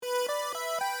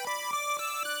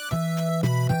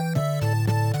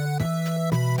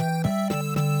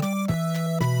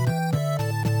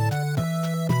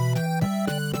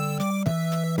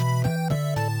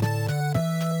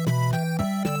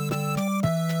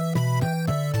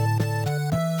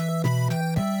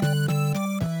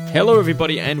Hello,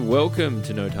 everybody, and welcome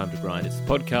to No Time to Grind. It's the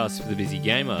podcast for the busy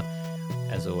gamer.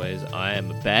 As always, I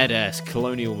am a badass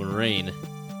colonial marine,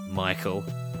 Michael,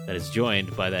 that is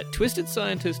joined by that twisted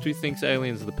scientist who thinks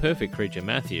aliens are the perfect creature,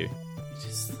 Matthew. It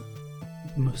is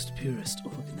the most purest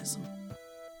organism.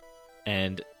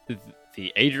 And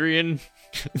the Adrian,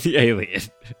 the alien.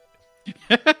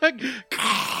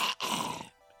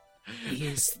 He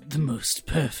is the most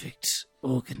perfect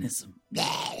organism.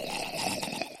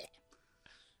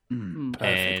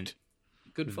 And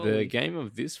Good the folly. game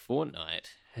of this fortnight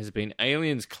has been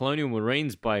Aliens Colonial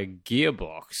Marines by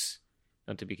Gearbox.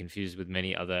 Not to be confused with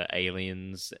many other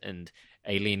aliens and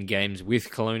alien games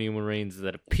with Colonial Marines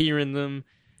that appear in them.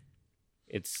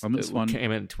 It came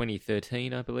out in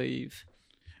 2013, I believe.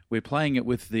 We're playing it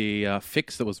with the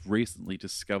fix that was recently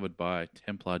discovered by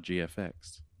Templar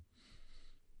GFX.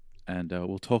 And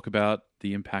we'll talk about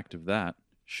the impact of that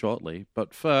shortly.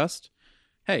 But first,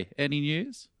 hey, any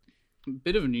news?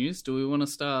 Bit of news. Do we want to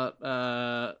start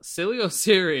silly or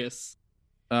serious?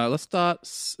 Let's start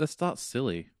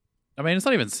silly. I mean, it's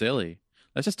not even silly.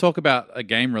 Let's just talk about a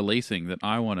game releasing that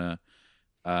I want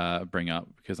to bring up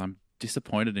because I'm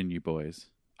disappointed in you boys.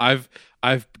 I've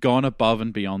gone above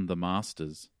and beyond the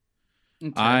masters.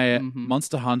 Okay.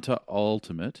 Monster Hunter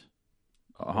Ultimate,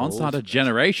 Monster Hunter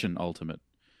Generation Ultimate.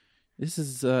 This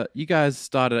is you guys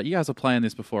are playing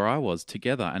this before I was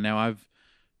together, and now I've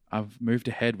moved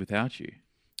ahead without you.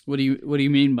 What do you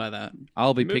mean by that?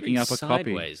 I'll be picking up a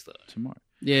sideways, copy though. tomorrow.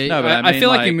 Yeah, No, but I mean, feel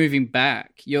like like- you're moving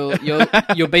back.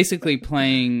 You're basically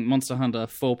playing Monster Hunter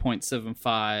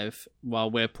 4.75 while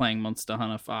we're playing Monster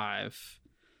Hunter 5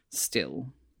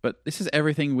 still. But this is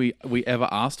everything we ever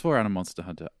asked for out of Monster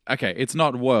Hunter. Okay, it's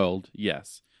not World,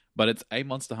 yes, but it's a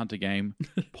Monster Hunter game,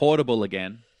 portable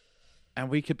again, and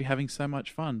we could be having so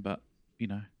much fun. But you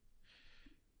know,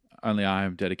 only I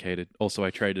am dedicated. Also, I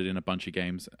traded in a bunch of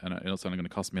games, and it's only going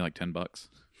to cost me like $10.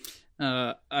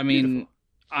 I mean,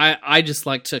 I just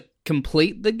like to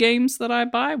complete the games that I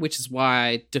buy, which is why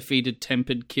I defeated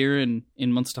Tempered Kieran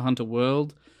in Monster Hunter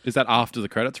World. Is that after the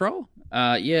credits roll?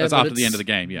 Yeah, That's but after the end of the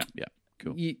game. Yeah,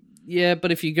 cool. Yeah,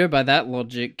 but if you go by that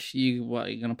logic, you're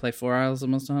going to play 4 hours of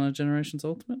Monster Hunter Generations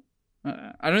Ultimate?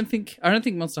 I don't think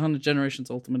Monster Hunter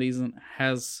Generations Ultimate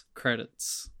has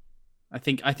credits. I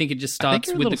think it just starts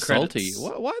you're a with the little credits.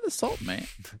 salty. Why the salt, man?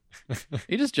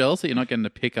 You're just jealous that you're not getting to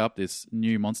pick up this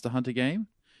new Monster Hunter game.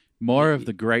 More of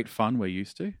the great fun we're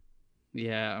used to.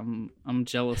 Yeah, I'm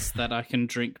jealous that I can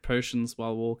drink potions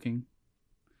while walking.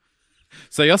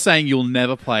 So you're saying you'll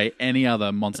never play any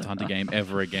other Monster Hunter game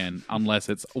ever again unless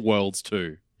it's Worlds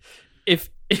 2? If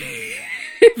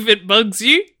it bugs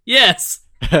you, yes.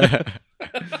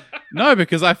 No,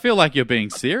 because I feel like you're being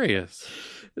serious.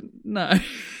 No.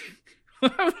 Why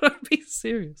would I be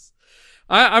serious?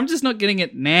 I'm just not getting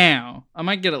it now. I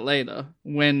might get it later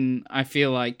when I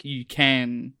feel like you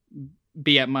can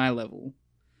be at my level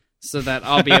so that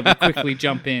I'll be able to quickly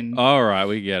jump in. All right,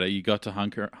 we get it. You got to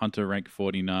Hunter rank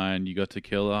 49. You got to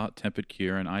kill Tempered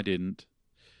Kieran. I didn't.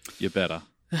 You're better.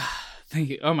 Thank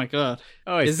you. Oh my god.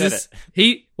 Oh, he Is said this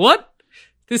it. What?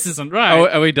 This isn't right. Oh,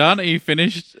 are we done? Are you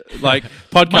finished? Like,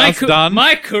 podcast done?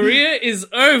 My career is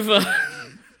over.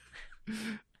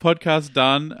 Podcast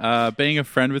done. Being a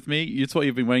friend with me, it's what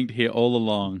you've been waiting to hear all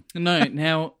along. No,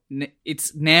 now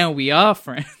we are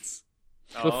friends.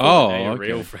 Now you're okay.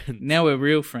 real friends. Now we're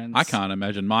real friends. I can't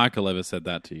imagine Michael ever said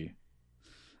that to you.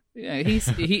 Yeah,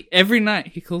 he every night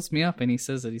he calls me up and he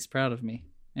says that he's proud of me.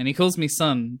 And he calls me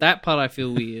son. That part I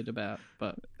feel weird about,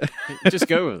 but Just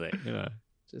go with it. You know.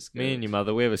 just go. Me and your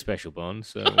mother, we have a special bond,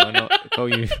 so why not call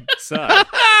you son?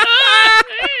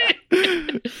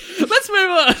 Let's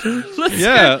move on.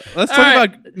 Let's talk All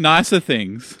right. about nicer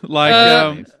things.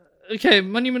 Like, Okay,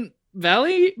 Monument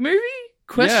Valley movie?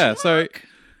 yeah, so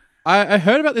I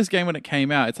heard about this game when it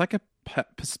came out. It's like a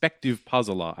perspective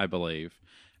puzzler, I believe.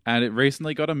 And it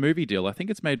recently got a movie deal. I think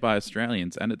it's made by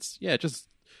Australians. And it's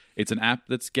an app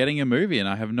that's getting a movie. And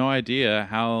I have no idea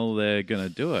how they're going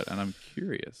to do it. And I'm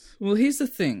curious. Well, here's the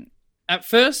thing. At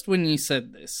first, when you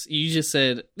said this, you just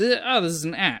said, "Oh, this is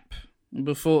an app."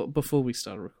 Before we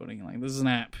started recording, like, this is an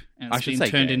app, and I it's should been say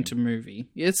turned game. into movie.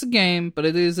 Yeah, it's a game, but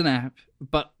it is an app.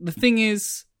 But the thing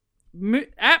is,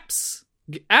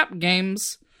 app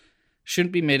games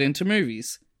shouldn't be made into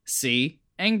movies. See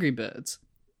Angry Birds.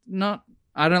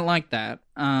 I don't like that.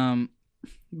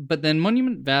 But then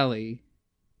Monument Valley,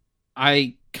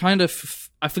 I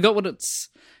forgot what its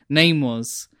name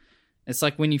was. It's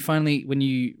like when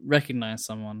you recognize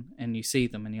someone and you see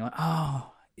them and you're like,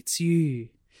 oh, it's you.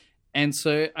 And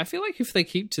so I feel like if they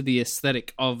keep to the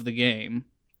aesthetic of the game,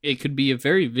 it could be a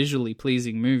very visually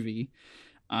pleasing movie.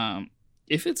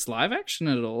 If it's live action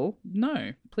at all,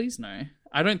 no. Please no.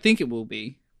 I don't think it will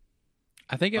be.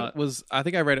 I think it was. I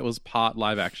think I read it was part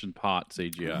live action, part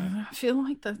CGI. I feel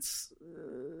like that's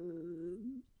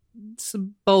it's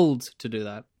bold to do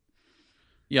that.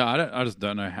 Yeah, I just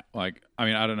don't know. I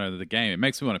don't know the game. It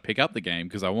makes me want to pick up the game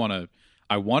because I want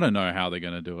to know how they're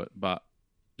going to do it. But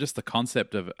just the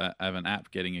concept of an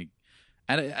app getting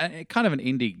a kind of an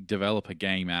indie developer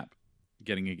game app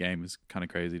getting a game is kind of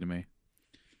crazy to me.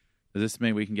 Does this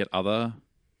mean we can get other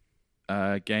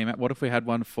game app? What if we had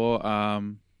one for?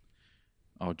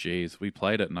 Oh, geez, we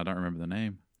played it and I don't remember the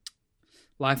name.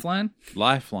 Lifeline?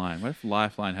 Lifeline. What if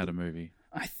Lifeline had a movie?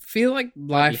 I feel like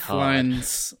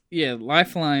Lifeline's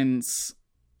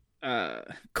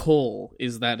call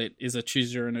is that it is a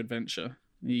choose your own adventure.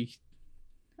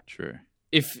 True.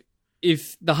 If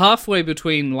the halfway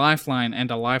between Lifeline and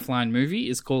a Lifeline movie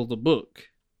is called a book,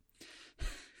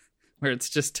 where it's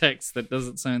just text that does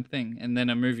its own thing, and then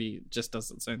a movie just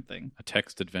does its own thing. A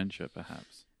text adventure,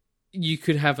 perhaps. You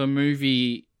could have a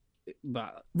movie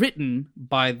written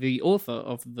by the author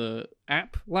of the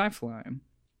app Lifeline.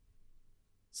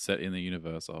 Set in the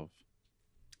universe of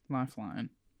Lifeline.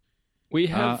 We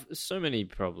have so many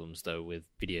problems, though, with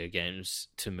video games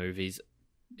to movies.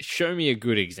 Show me a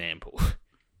good example.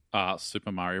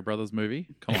 Super Mario Brothers movie?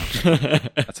 Come on.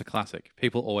 That's a classic.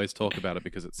 People always talk about it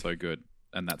because it's so good,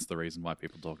 and that's the reason why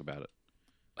people talk about it.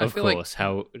 Of course,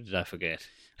 how did I forget?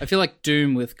 I feel like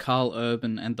Doom with Carl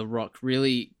Urban and The Rock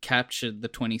really captured the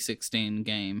 2016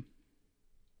 game.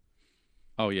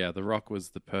 Oh yeah, The Rock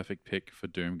was the perfect pick for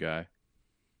Doom guy.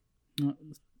 No,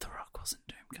 The Rock wasn't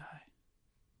Doom guy.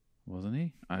 Wasn't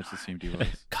he? I just assumed he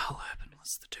was. Carl Urban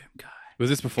was the Doom guy. Was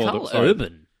this before Carl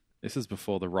Urban? This is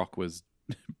before The Rock was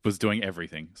doing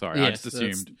everything. Sorry, Yes, I just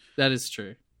assumed. That is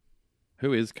true.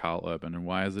 Who is Carl Urban and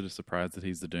why is it a surprise that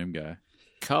he's the Doom guy?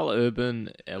 Carl Urban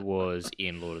was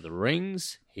in Lord of the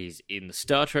Rings. He's in the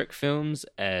Star Trek films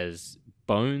as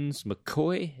Bones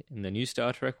McCoy in the new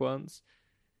Star Trek ones.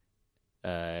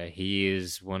 He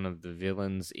is one of the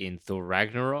villains in Thor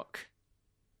Ragnarok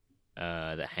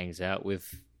that hangs out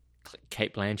with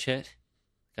Kate Blanchett,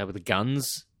 guy with the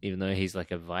guns, even though he's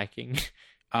like a Viking.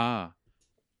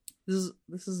 This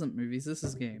isn't movies. This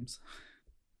is games.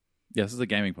 Yeah, this is a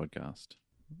gaming podcast.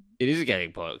 It is a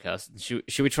gaming podcast.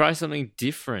 Should we try something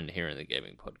different here in the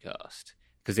gaming podcast?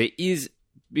 Because there is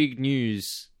big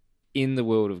news in the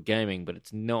world of gaming, but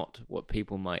it's not what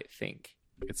people might think.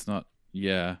 It's not.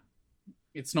 Yeah.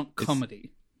 It's not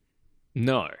comedy.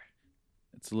 No.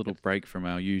 It's a little break from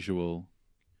our usual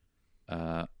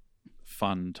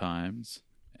fun times,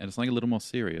 and it's something a little more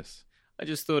serious. I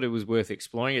just thought it was worth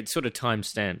exploring. It sort of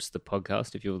timestamps the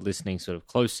podcast. If you're listening sort of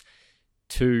close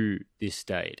to this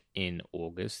date in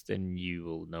August, then you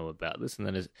will know about this. And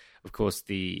then, of course,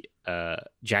 the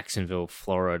Jacksonville,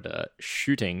 Florida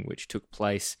shooting, which took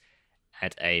place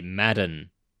at a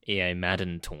EA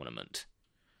Madden tournament.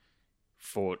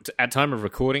 At time of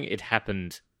recording, it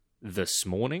happened this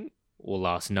morning or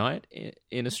last night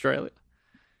in Australia.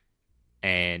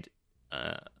 And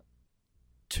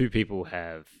 2 people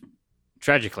have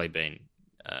tragically been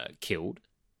killed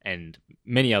and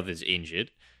many others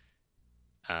injured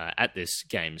at this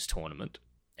games tournament.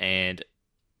 And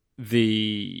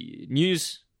the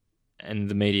news and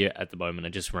the media at the moment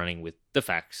are just running with the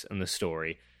facts and the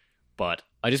story. But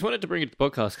I just wanted to bring it to the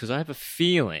podcast because I have a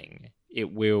feeling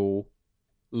it will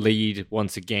lead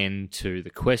once again to the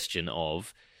question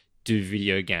of, do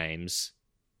video games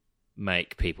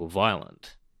make people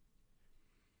violent?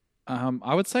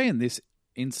 I would say in this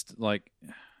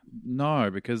no,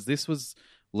 because this was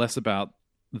less about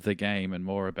the game and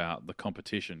more about the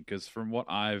competition. Because from what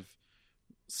I've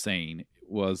seen,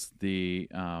 was the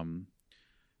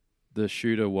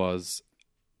shooter was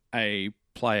a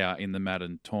player in the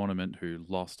Madden tournament who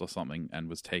lost or something and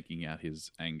was taking out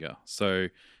his anger. So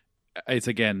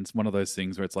it's one of those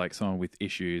things where it's like someone with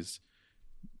issues,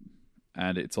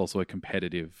 and it's also a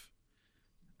competitive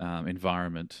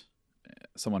environment.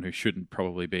 Someone who shouldn't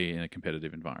probably be in a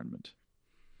competitive environment.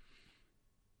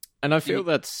 And I feel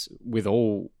that's with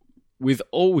all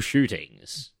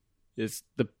shootings. It's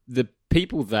the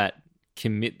people that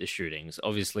commit the shootings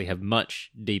obviously have much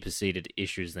deeper seated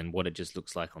issues than what it just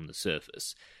looks like on the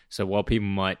surface. So while people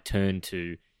might turn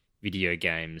to video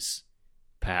games,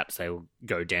 perhaps they will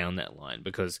go down that line,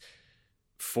 because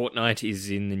Fortnite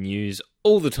is in the news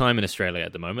all the time in Australia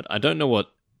at the moment. I don't know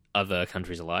what other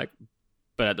countries are like,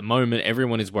 but at the moment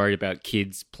everyone is worried about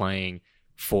kids playing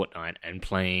Fortnite and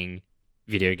playing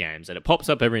video games, and it pops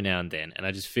up every now and then. And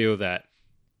I just feel that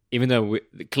even though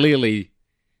clearly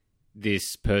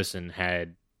this person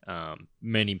had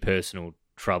many personal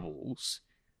troubles,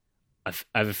 I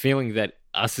have a feeling that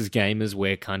us as gamers,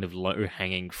 we're kind of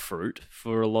low-hanging fruit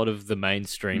for a lot of the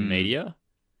mainstream media.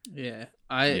 Yeah.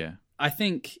 Yeah. I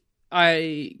think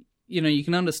you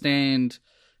can understand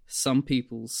some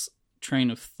people's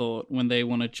train of thought when they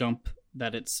want to jump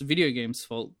that it's video games'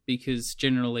 fault, because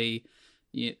generally,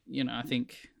 I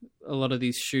think a lot of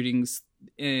these shootings,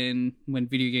 and when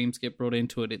video games get brought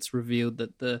into it, it's revealed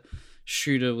that the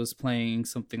shooter was playing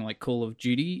something like Call of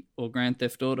Duty or Grand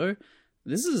Theft Auto.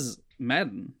 This is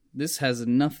Madden. This has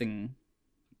nothing,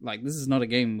 this is not a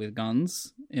game with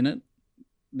guns in it.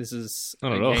 This is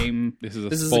Not a at all. game. This is a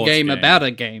This is a sports game about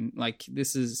a game.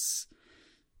 This is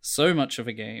so much of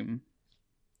a game.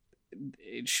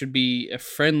 It should be a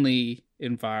friendly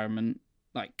environment,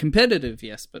 competitive,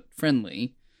 yes, but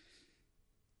friendly.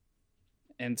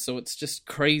 And so it's just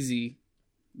crazy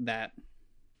that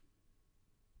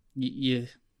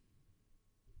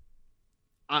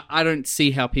I don't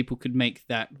see how people could make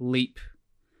that leap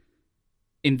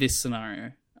in this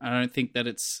scenario. I don't think that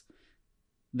it's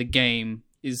the game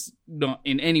is not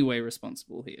in any way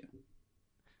responsible here.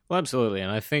 Well, absolutely,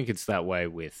 and I think it's that way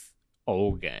with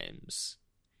all games,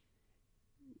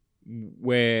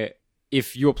 where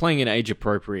if you're playing an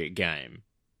age-appropriate game,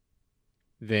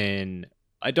 then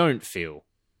I don't feel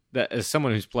that, as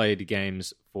someone who's played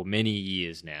games for many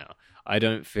years now, I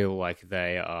don't feel like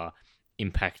they are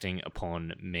impacting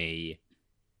upon me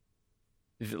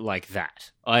like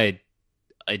that. I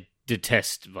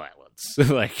detest violence.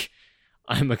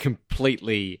 I'm a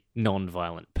completely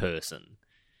non-violent person.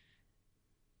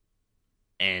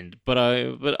 But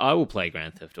I will play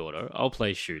Grand Theft Auto. I'll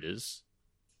play shooters.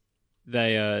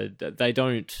 They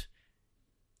don't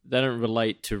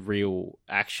relate to real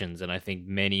actions, and I think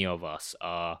many of us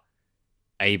are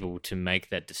able to make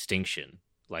that distinction,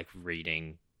 like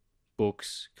reading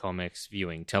books, comics,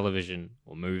 viewing television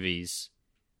or movies.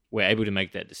 We're able to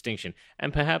make that distinction.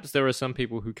 And perhaps there are some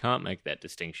people who can't make that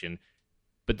distinction,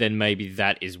 but then maybe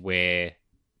that is where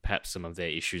perhaps some of their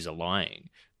issues are lying,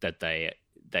 that they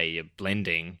are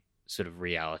blending sort of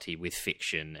reality with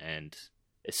fiction and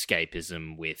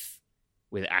escapism with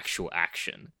actual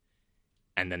action.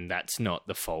 And then that's not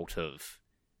the fault of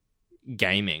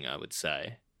gaming, I would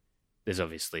say. There's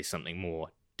obviously something more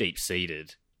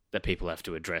deep-seated that people have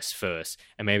to address first.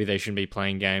 And maybe they shouldn't be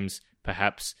playing games,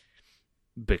 perhaps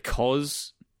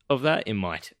because of that. It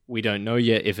might. We don't know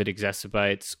yet if it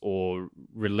exacerbates or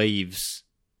relieves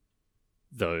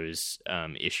those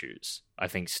issues. I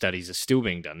think studies are still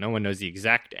being done. No one knows the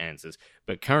exact answers.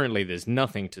 But currently there's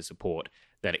nothing to support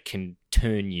that it can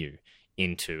turn you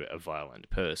into a violent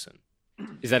person.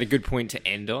 Is that a good point to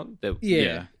end on?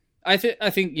 Yeah. I think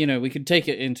we could take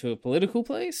it into a political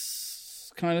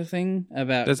place kind of thing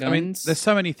about guns. There's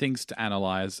so many things to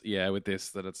analyze, with this,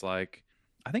 that it's like,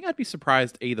 I think I'd be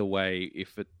surprised either way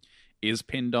if it is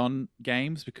pinned on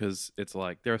games, because it's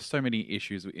like there are so many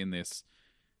issues in this,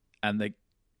 and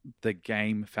the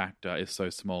game factor is so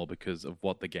small because of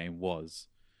what the game was.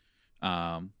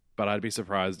 But I'd be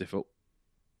surprised if it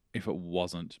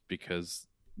wasn't, because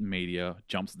media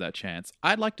jumps at that chance.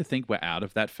 I'd like to think we're out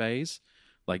of that phase.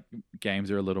 Like, games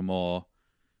are a little more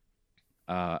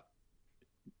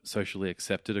socially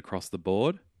accepted across the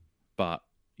board, but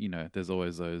there's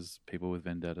always those people with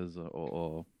vendettas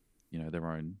or their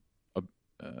own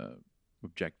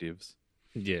objectives.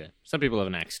 Yeah, some people have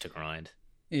an axe to grind.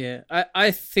 Yeah,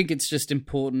 I think it's just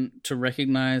important to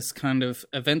recognize kind of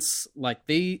events like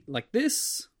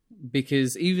this,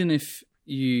 because even if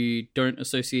you don't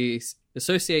associate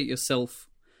yourself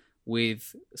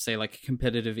with, say, like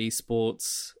competitive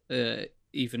esports,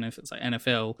 even if it's like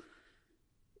NFL,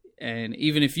 and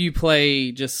even if you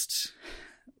play just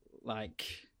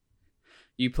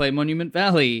you play Monument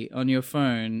Valley on your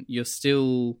phone, you're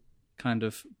still kind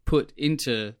of put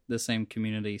into the same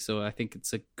community. So I think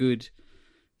it's a good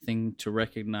thing to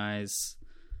recognize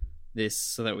this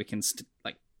so that we can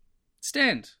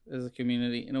stand as a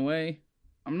community in a way.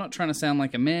 I'm not trying to sound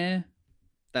like a mayor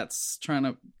that's trying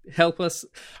to help us.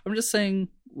 I'm just saying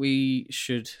we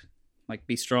should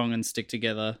be strong and stick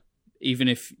together, even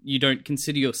if you don't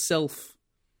consider yourself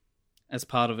as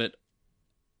part of it.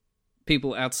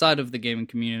 People outside of the gaming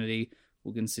community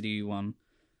will consider you one.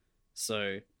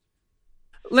 So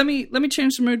let me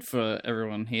change the mood for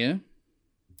everyone here.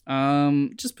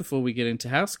 Just before we get into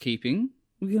housekeeping,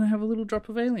 we're gonna have a little drop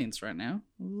of Aliens right now.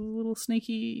 A little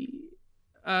sneaky.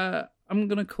 I'm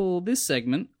gonna call this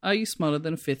segment "Are You Smarter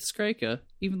Than a Fifth Scraker?"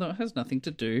 even though it has nothing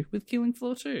to do with Killing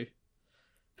Floor 2.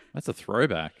 That's a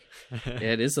throwback. Yeah,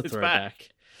 it is a It's throwback. back.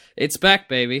 It's back,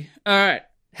 baby. All right,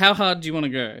 how hard do you want to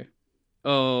go?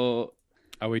 Oh,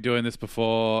 Are we doing this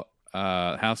before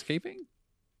housekeeping?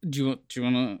 do you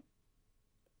want to?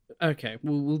 Okay,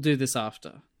 we'll do this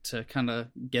after to kind of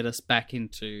get us back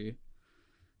into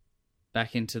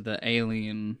the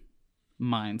alien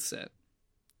mindset.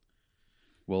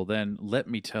 Well, then, let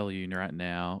me tell you right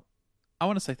now, I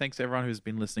want to say thanks to everyone who's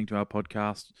been listening to our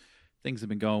podcast. Things have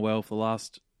been going well for the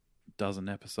last dozen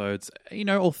episodes,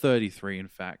 all 33, in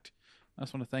fact. I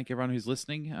just want to thank everyone who's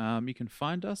listening. You can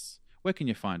find us. Where can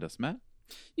you find us, Matt?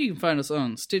 You can find us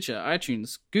on Stitcher,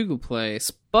 iTunes, Google Play,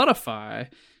 Spotify,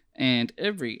 and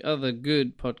every other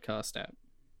good podcast app.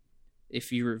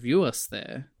 If you review us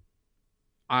there,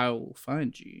 I will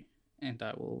find you and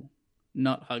I will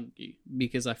not hug you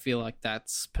because I feel like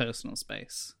that's personal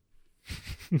space.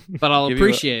 But I'll Give you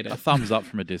appreciate a it. thumbs up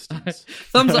from a distance.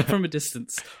 Thumbs up from a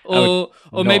distance. Or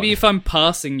maybe nod. if I'm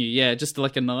passing you, just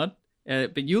like a nod.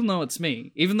 But you'll know it's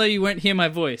me. Even though you won't hear my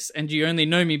voice and you only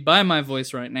know me by my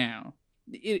voice right now,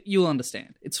 you'll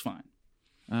understand. It's fine.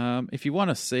 If you want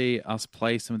to see us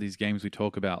play some of these games we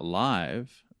talk about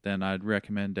live, then I'd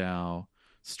recommend our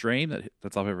stream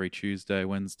that's up every Tuesday,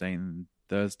 Wednesday, and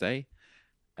Thursday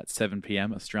at 7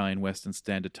 p.m. Australian Western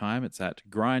Standard Time. It's at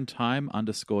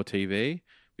grindtime_TV.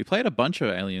 We played a bunch of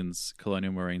Aliens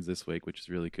Colonial Marines this week, which is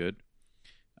really good.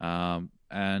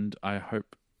 And I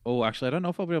hope... Oh, actually, I don't know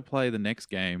if I'll be able to play the next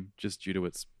game just due to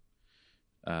its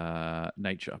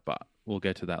nature, but we'll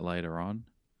get to that later on.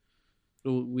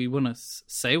 We want to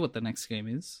say what the next game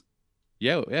is.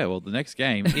 Yeah. Well, the next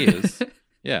game is...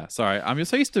 Yeah, sorry. I'm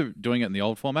so used to doing it in the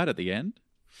old format at the end.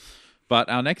 But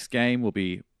our next game will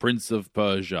be Prince of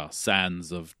Persia: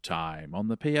 Sands of Time on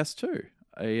the PS2.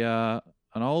 An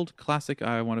old classic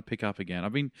I want to pick up again.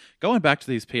 I've been going back to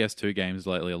these PS2 games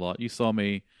lately a lot. You saw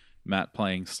me, Matt,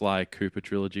 playing Sly Cooper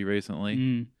Trilogy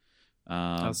recently.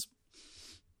 That was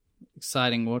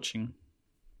exciting watching.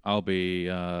 I'm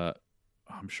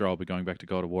sure I'll be going back to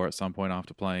God of War at some point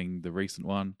after playing the recent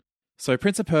one. So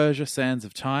Prince of Persia: Sands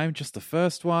of Time, just the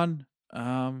first one.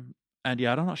 And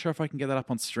yeah, I'm not sure if I can get that up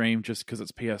on stream just because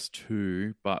it's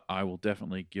PS2, but I will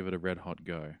definitely give it a red hot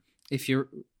go. If you're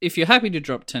happy to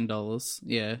drop $10,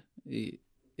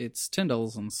 it's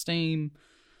 $10 on Steam.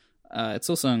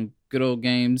 It's also on Good Old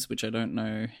Games, which I don't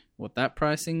know what that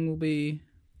pricing will be.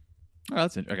 Oh,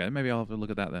 that's okay. Maybe I'll have a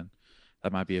look at that then.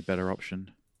 That might be a better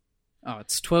option. Oh,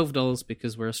 it's $12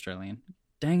 because we're Australian.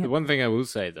 Dang it. The one thing I will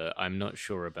say, though, I'm not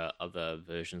sure about other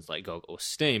versions like GOG or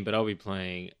Steam, but I'll be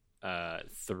playing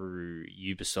through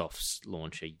Ubisoft's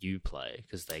launcher Uplay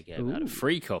because they gave out a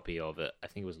free copy of it. I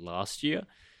think it was last year.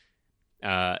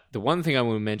 The one thing I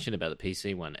will mention about the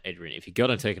PC one, Adrian, if you got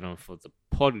to take it on for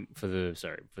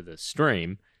the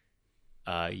stream,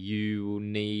 you will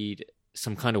need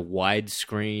some kind of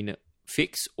widescreen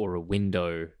fix or a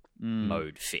window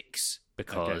mode fix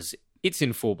because it's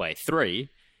in 4:3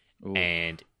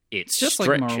 and it's just like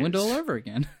Morrowind all over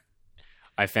again.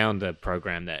 I found a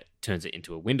program that turns it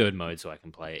into a windowed mode so I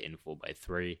can play it in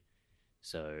 4:3.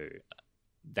 So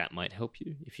that might help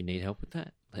you. If you need help with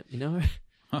that, let me know.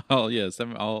 Oh, yes.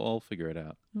 I'll figure it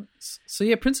out. So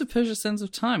yeah, Prince of Persia: Sands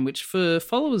of Time, which for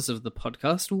followers of the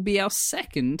podcast will be our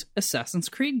second Assassin's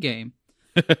Creed game.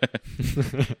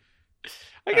 I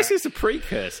guess it's a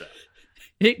precursor.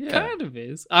 It kind of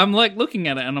is. I'm like looking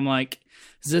at it and I'm like,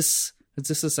 is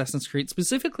this Assassin's Creed?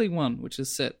 Specifically one which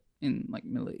is set in like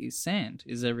Middle East sand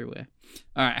is everywhere.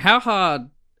 All right, how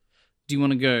hard do you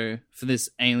want to go for this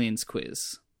aliens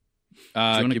quiz? Do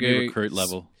you want to go recruit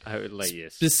level? I would like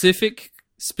yes.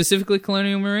 Specifically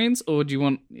Colonial Marines, or do you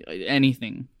want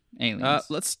anything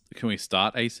aliens? Can we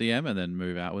start ACM and then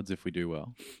move outwards if we do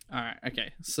well? All right,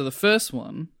 okay. So the first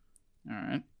one,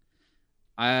 all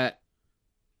right.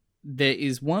 There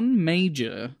is one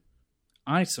major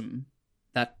item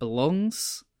that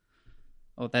belongs,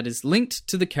 or that is linked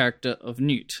to the character of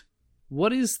Newt.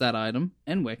 What is that item,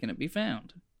 and where can it be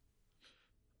found?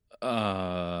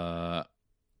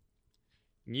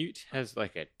 Newt has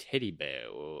like a teddy bear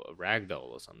or a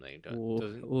ragdoll or something.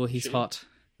 He's hot.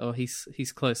 Oh,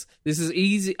 he's close. This is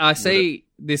easy. I say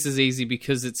this is easy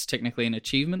because it's technically an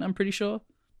achievement, I'm pretty sure.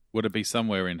 Would it be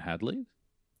somewhere in Hadley?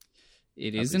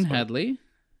 It is in Hadley.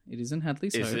 It is in Hadley.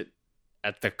 Is it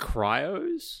at the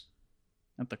cryos?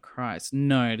 At the cryos?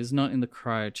 No, it is not in the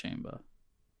cryo chamber.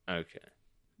 Okay.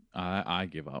 I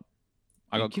give up.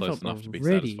 I got give close up enough to be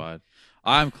already. satisfied.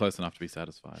 I'm close enough to be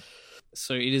satisfied.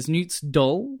 So it is Newt's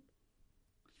doll,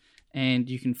 and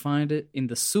you can find it in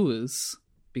the sewers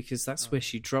because that's where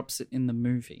she drops it in the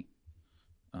movie.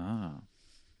 Okay.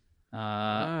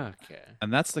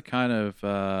 And that's the kind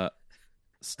of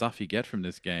stuff you get from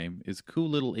this game is cool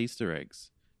little Easter eggs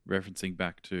referencing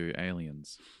back to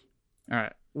Aliens. All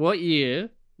right. What year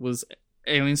was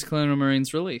Aliens Colonial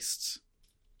Marines released?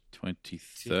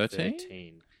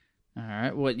 2013? All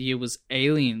right. What year was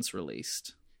Aliens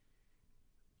released?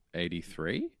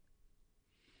 83?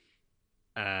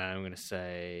 I'm going to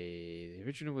say the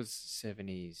original was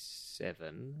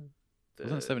 77.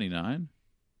 Wasn't it 79?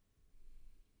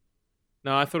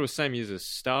 No, I thought it was the same year as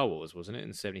Star Wars, wasn't it?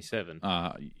 In 77.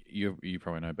 You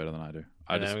probably know better than I do.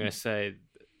 I'm going to say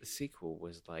the sequel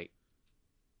was like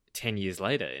 10 years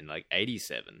later in like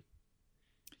 87.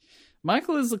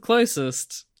 Michael is the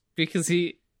closest because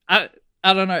I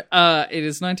don't know. It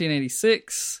is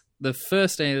 1986. The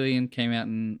first Alien came out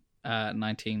in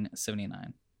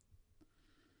 1979.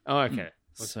 Oh, okay.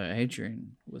 So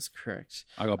Adrian was correct.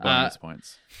 I got bonus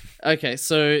points. Okay,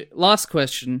 so last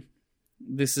question.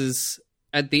 This is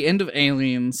at the end of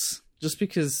Aliens, just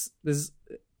because there's,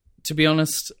 to be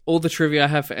honest, all the trivia I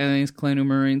have for Aliens Colonial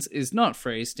Marines is not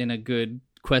phrased in a good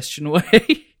question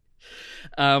way.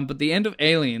 But the end of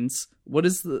Aliens, what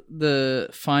is the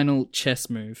final chess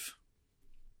move?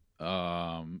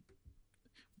 I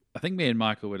think me and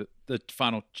Michael would the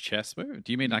final chess move.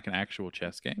 Do you mean like an actual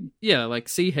chess game? Yeah, like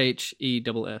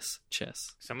CHESS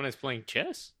chess. Someone is playing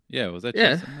chess? Yeah, was that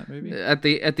chess in that movie?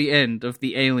 At the end of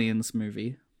the Aliens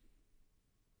movie.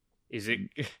 Is it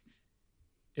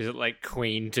like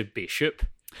queen to bishop?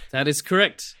 That is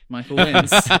correct. Michael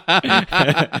wins.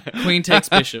 Queen takes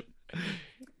bishop.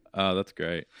 Oh, that's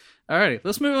great. Alrighty,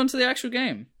 let's move on to the actual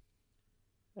game.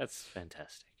 That's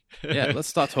fantastic. Yeah, let's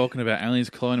start talking about Aliens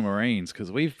Colonial Marines because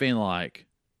we've been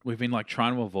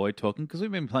trying to avoid talking because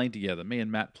we've been playing together. Me and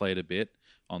Matt played a bit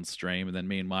on stream, and then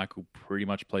me and Michael pretty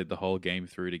much played the whole game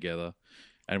through together.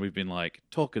 And we've been like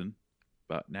talking,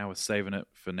 but now we're saving it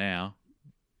for now.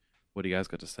 What do you guys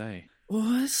got to say?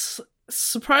 Well, it's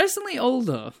surprisingly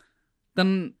older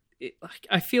than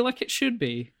I feel like it should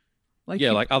be.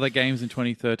 Like other games in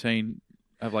 2013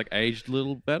 have like aged a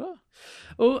little better.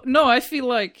 Oh no, I feel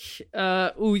like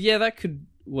that could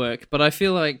work, but I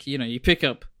feel like, you pick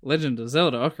up Legend of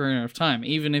Zelda Ocarina of Time,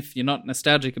 even if you're not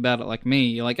nostalgic about it like me,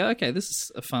 you're like, okay, this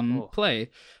is a fun play.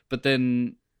 But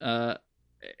then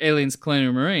Aliens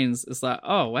Colonial Marines is like,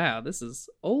 oh wow, this is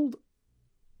old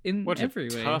in every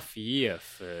way. What a tough year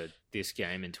for this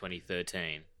game in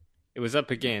 2013. It was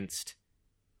up against,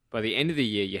 by the end of the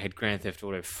year, you had Grand Theft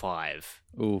Auto 5,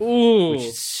 which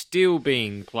is still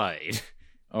being played.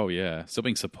 Oh, yeah. Still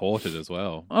being supported as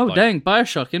well. Oh, dang.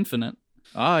 Bioshock Infinite.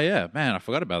 Oh, yeah. Man, I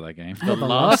forgot about that game. The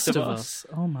Last of Us.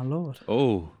 Oh, my lord.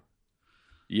 Oh.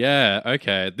 Yeah,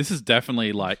 okay. This is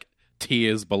definitely like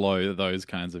tiers below those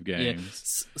kinds of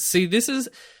games. Yeah. See, this is...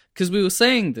 Because we were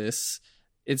saying this,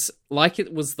 it's like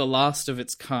it was the last of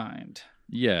its kind.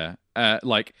 Yeah.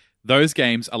 Like, those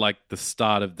games are like the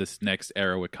start of this next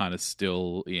era we're kind of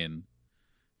still in,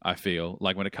 I feel.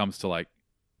 Like, when it comes to like...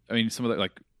 I mean, some of the,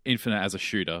 like... Infinite as a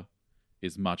shooter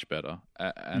is much better,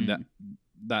 and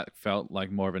that felt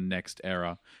like more of a next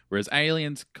era. Whereas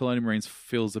Aliens Colonial Marines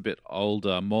feels a bit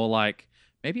older, more like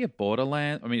maybe a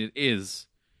Borderlands. I mean, it is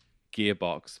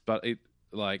Gearbox, but it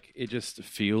just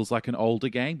feels like an older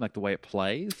game, like the way it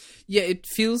plays. Yeah, it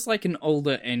feels like an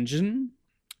older engine,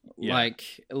 Yeah. like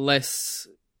less.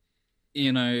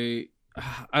 I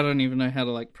don't even know how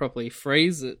to like properly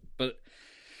phrase it, but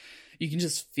you can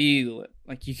just feel it.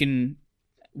 Like you can.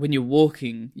 When you're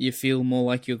walking, you feel more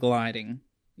like you're gliding,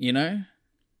 If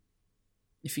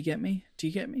you get me? Do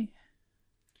you get me?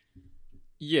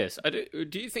 Yes. I do.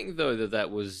 Do you think, though, that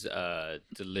was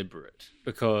deliberate?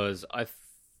 Because I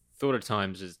thought at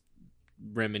times is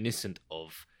reminiscent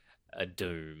of a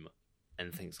Doom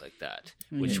and things like that,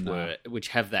 which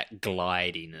have that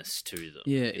glidiness to them.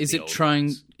 Yeah, is it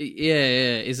trying?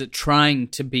 Is it trying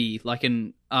to be like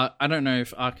an? I don't know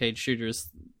if arcade shooter is.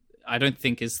 I don't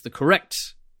think is the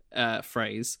correct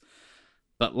phrase,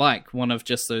 but like one of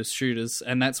just those shooters,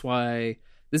 and that's why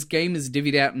this game is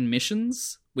divvied out in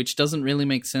missions, which doesn't really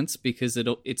make sense because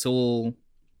it's all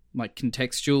like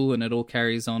contextual and it all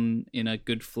carries on in a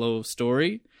good flow of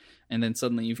story, and then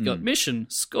suddenly you've got mission,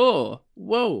 score,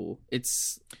 whoa,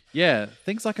 it's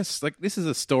things like this is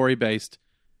a story based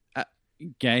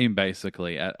game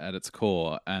basically at its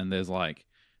core, and there's like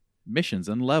missions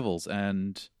and levels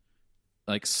and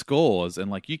like scores,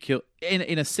 and like you kill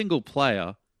in a single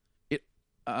player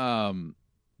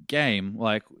game,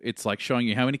 like it's like showing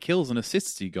you how many kills and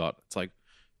assists you got. It's like,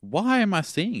 why am I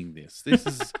seeing this? This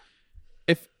is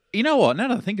if you know what, now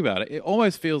that I think about it, it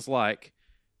almost feels like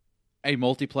a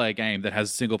multiplayer game that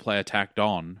has single player tacked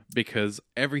on, because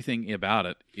everything about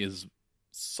it is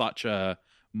such a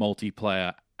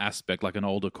multiplayer aspect, like an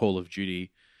older Call of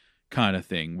Duty kind of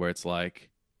thing, where it's like,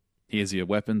 here's your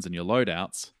weapons and your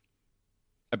loadouts,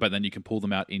 but then you can pull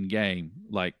them out in game,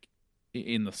 like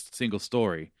in the single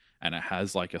story, and it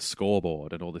has like a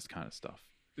scoreboard and all this kind of stuff.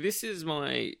 this is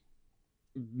one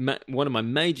of my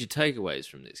major takeaways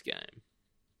from this game,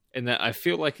 in that I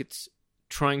feel like it's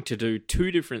trying to do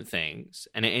two different things,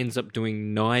 and it ends up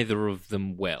doing neither of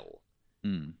them well.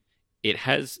 Mm. It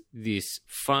has this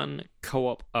fun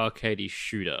co-op arcadey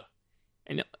shooter,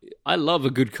 and I love a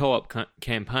good co-op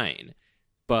campaign,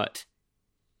 but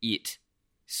it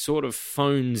sort of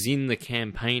phones in the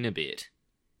campaign a bit,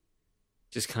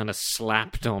 just kind of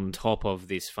slapped on top of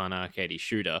this fun arcadey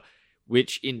shooter,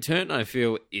 which in turn I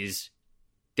feel is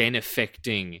then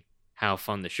affecting how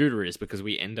fun the shooter is, because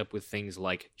we end up with things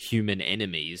like human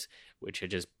enemies, which are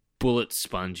just bullet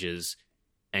sponges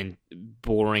and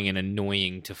boring and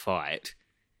annoying to fight.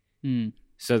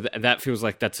 So that feels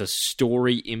like that's a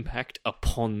story impact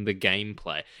upon the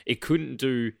gameplay. It couldn't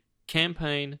do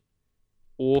campaign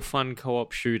or fun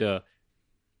co-op shooter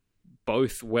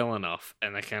both well enough,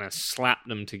 and they kind of slapped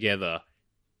them together.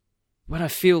 But I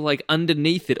feel like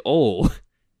underneath it all,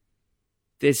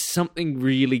 there's something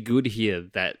really good here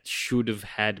that should have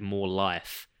had more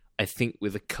life, I think,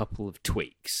 with a couple of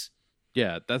tweaks.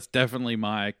 Yeah, that's definitely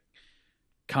my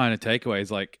kind of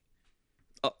takeaways. Like,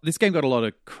 this game got a lot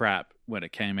of crap when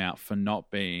it came out for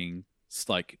not being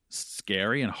like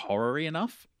scary and horror-y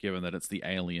enough, given that it's the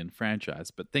Alien franchise.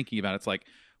 But thinking about it, it's like,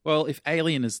 well, if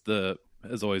Alien has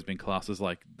always been classed as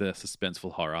like the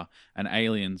suspenseful horror, and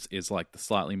Aliens is like the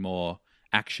slightly more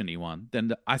action-y one,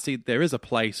 then I see there is a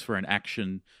place for an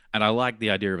action, and I like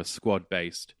the idea of a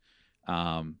squad-based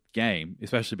game,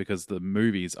 especially because the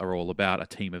movies are all about a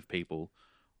team of people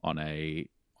in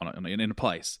a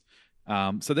place.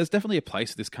 So there's definitely a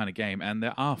place for this kind of game, and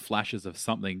there are flashes of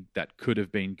something that could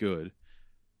have been good,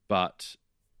 but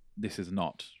this is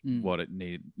not what it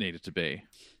needed to be.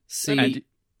 See,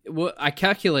 what I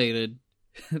calculated,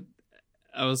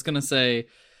 I was going to say,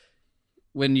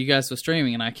 when you guys were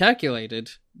streaming, and I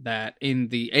calculated that in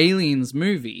the Aliens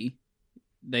movie,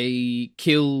 they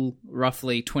kill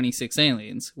roughly 26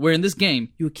 aliens, where in this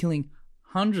game, you were killing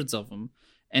hundreds of them.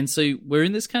 And so we're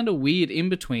in this kind of weird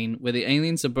in-between where the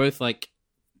aliens are both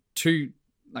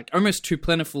almost too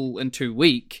plentiful and too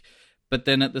weak, but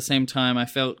then at the same time I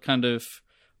felt kind of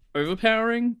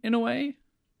overpowering in a way.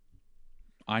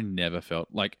 I never felt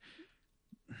like...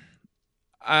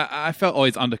 I felt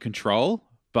always under control,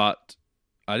 but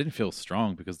I didn't feel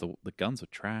strong because the guns were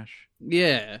trash.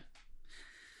 Yeah.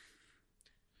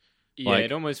 Yeah,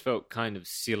 it almost felt kind of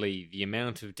silly, the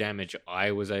amount of damage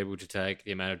I was able to take,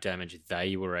 the amount of damage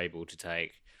they were able to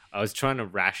take. I was trying to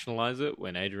rationalize it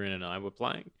when Adrian and I were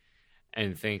playing,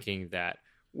 and thinking that,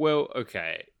 well,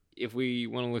 okay, if we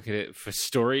want to look at it for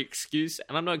story excuse,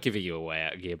 and I'm not giving you away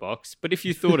at Gearbox, but if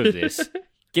you thought of this,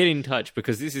 get in touch,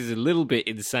 because this is a little bit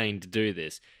insane to do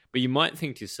this. But you might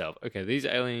think to yourself, okay, these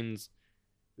aliens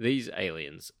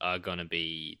are going to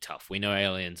be tough. We know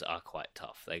aliens are quite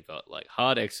tough. They got like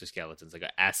hard exoskeletons. They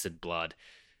got acid blood.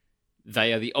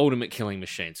 They are the ultimate killing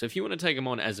machine. So if you want to take them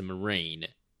on as a Marine,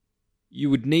 you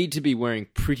would need to be wearing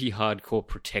pretty hardcore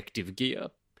protective gear.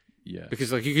 Yeah.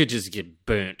 Because like you could just get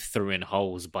burnt through in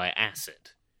holes by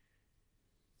acid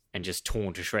and just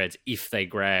torn to shreds if they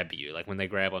grab you. Like when they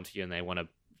grab onto you and they want to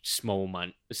small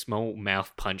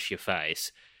mouth punch your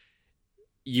face,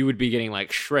 you would be getting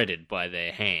like shredded by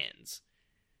their hands.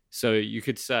 So you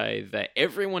could say that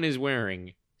everyone is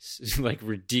wearing like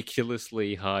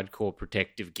ridiculously hardcore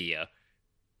protective gear,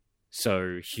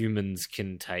 so humans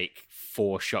can take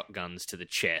 4 shotguns to the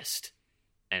chest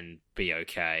and be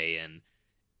okay, and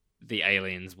the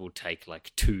aliens will take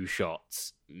like 2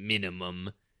 shots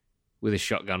minimum with a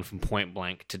shotgun from point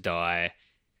blank to die.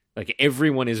 Like,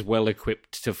 everyone is well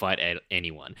equipped to fight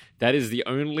anyone. That is the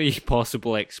only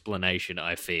possible explanation,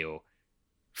 I feel,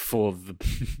 for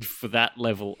for that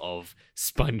level of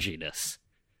sponginess.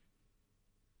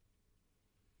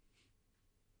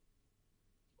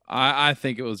 I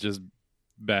think it was just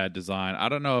bad design. I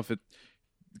don't know if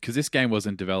because this game was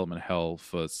in development hell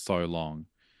for so long,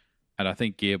 and I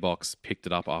think Gearbox picked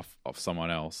it up off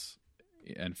someone else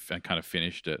and kind of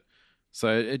finished it.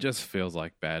 So it just feels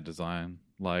like bad design.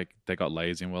 Like, they got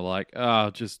lazy and were like,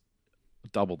 just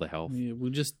double the health. Yeah,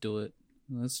 we'll just do it.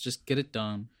 Let's just get it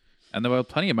done. And there were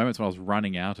plenty of moments when I was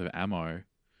running out of ammo.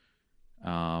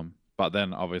 But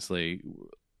then, obviously,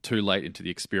 too late into the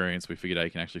experience, we figured out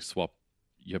you can actually swap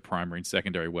your primary and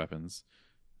secondary weapons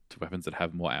to weapons that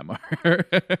have more ammo.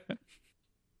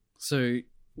 So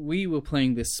we were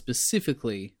playing this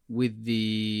specifically with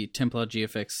the Templar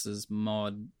GFX's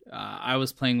mod. I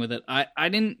was playing with it. I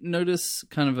didn't notice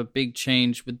kind of a big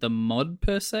change with the mod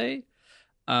per se,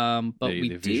 but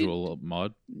the visual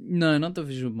mod. No, not the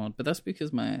visual mod, but that's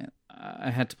because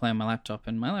I had to play on my laptop,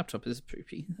 and my laptop is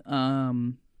poopy.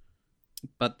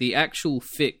 But the actual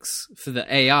fix for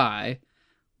the AI,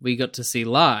 we got to see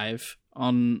live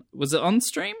on... Was it on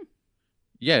stream?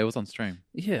 Yeah, it was on stream.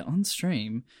 Yeah, on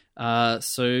stream.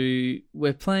 So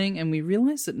we're playing and we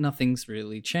realize that nothing's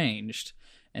really changed.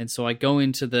 And so I go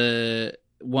into the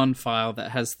one file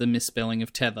that has the misspelling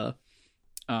of tether.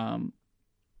 And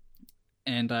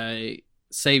I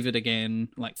save it again,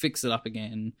 like fix it up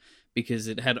again, because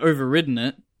it had overridden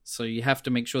it. So you have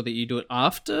to make sure that you do it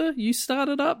after you start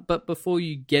it up, but before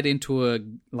you get into a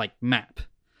like map,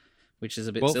 which is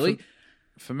a bit silly.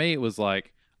 For me, it was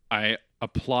like I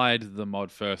applied the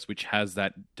mod first, which has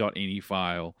that .ini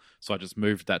file, so I just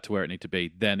moved that to where it needed to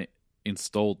be. Then it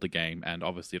installed the game, and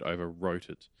obviously it overwrote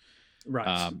it.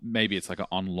 Right. Maybe it's like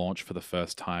on launch for the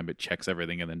first time, it checks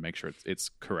everything and then makes sure it's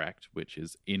correct, which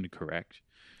is incorrect.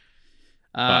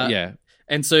 But yeah.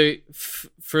 And so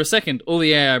for a second, all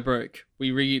the AI broke.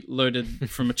 We reloaded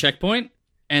from a checkpoint,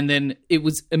 and then it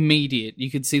was immediate. You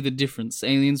could see the difference.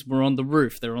 Aliens were on the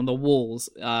roof. They were on the walls.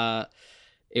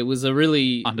 It was a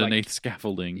really... Underneath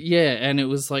scaffolding. Yeah, and it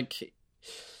was like...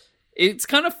 It's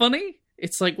kind of funny.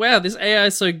 It's like, wow, this AI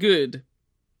is so good.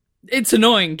 It's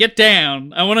annoying. Get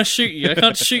down. I want to shoot you. I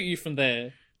can't shoot you from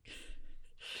there.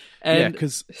 And... Yeah,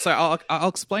 because... So I'll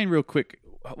explain real quick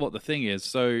what the thing is.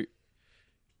 So...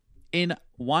 In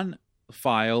one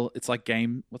file, it's like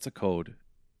game... What's it called?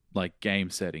 Like game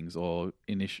settings or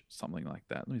something like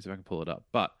that. Let me see if I can pull it up.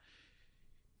 But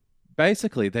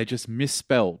basically, they just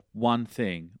misspelled one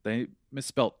thing. They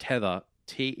misspelled tether,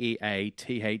 T-E-A-T-H-E-R,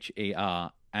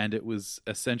 and it was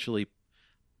essentially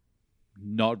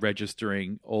not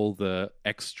registering all the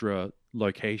extra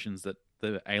locations that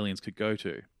the aliens could go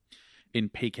to in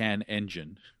Pecan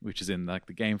Engine, which is in like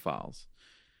the game files.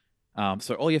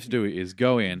 So all you have to do is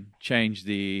go in,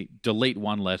 delete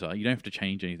one letter. You don't have to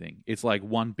change anything. It's like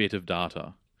one bit of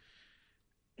data.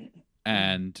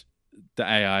 And the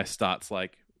AI starts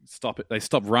like, they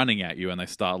stop running at you and they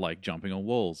start like jumping on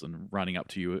walls and running up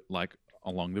to you like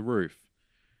along the roof.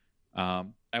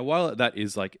 And while that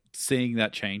is like seeing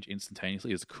that change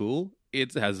instantaneously is cool,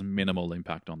 it has minimal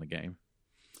impact on the game.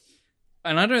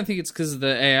 And I don't think it's because of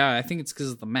the AI. I think it's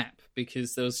because of the map,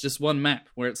 because there was just one map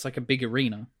where it's like a big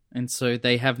arena. And so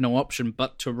they have no option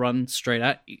but to run straight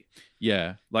at you.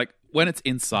 Yeah, like when it's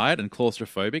inside and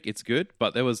claustrophobic, it's good.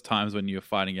 But there was times when you're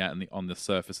fighting out on the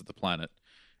surface of the planet,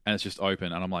 and it's just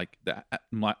open, and I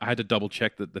had to double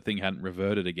check that the thing hadn't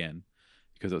reverted again,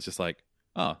 because it was just like,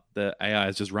 oh, the AI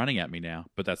is just running at me now.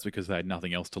 But that's because they had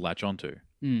nothing else to latch onto.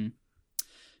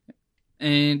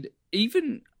 And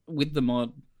even with the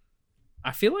mod,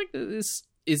 I feel like this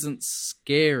isn't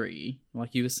scary,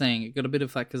 like you were saying. It got a bit of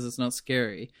flack because it's not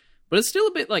scary, but it's still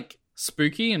a bit like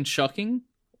spooky and shocking,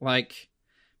 like,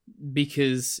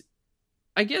 because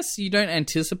I guess you don't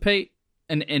anticipate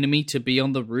an enemy to be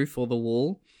on the roof or the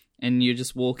wall, and you're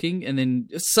just walking, and then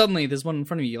suddenly there's one in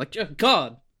front of you. You're like, oh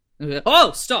god,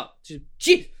 oh stop,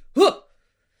 gee, huh.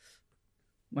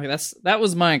 Like that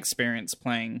was my experience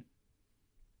playing,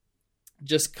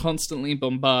 just constantly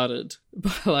bombarded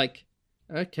by like,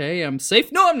 okay, I'm safe.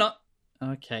 No, I'm not.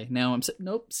 Okay, now I'm safe.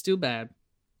 Nope, still bad.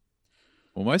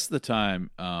 Well, most of the time,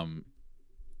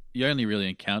 you only really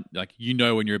encounter, like,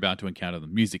 when you're about to encounter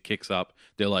them. Music kicks up.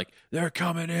 They're like, they're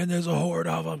coming in. There's a horde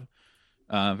of them.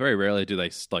 Very rarely do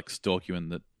they like stalk you in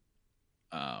the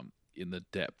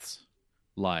depths,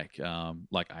 like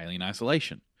Alien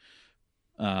Isolation.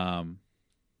 So,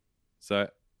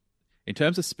 in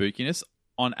terms of spookiness,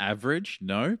 on average,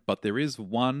 no, but there is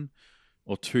one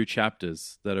or two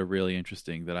chapters that are really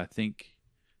interesting that I think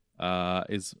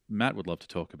is Matt would love to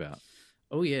talk about.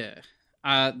 Oh, yeah.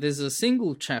 There's a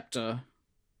single chapter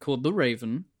called The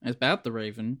Raven, about the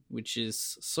Raven, which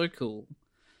is so cool.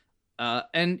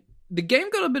 And the game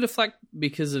got a bit of flack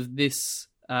because of this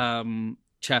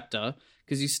chapter,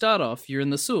 because you start off, you're in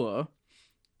the sewer,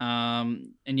 and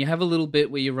you have a little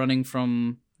bit where you're running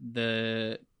from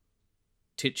the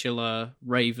titular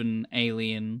Raven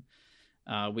alien,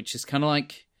 which is kind of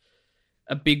like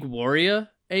a big warrior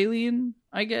alien,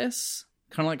 I guess.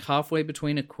 Kind of like halfway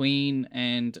between a queen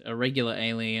and a regular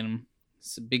alien.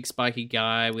 It's a big spiky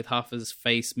guy with half his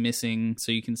face missing,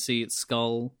 so you can see its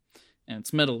skull. And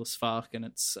it's metal as fuck, and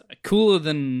it's cooler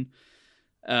than...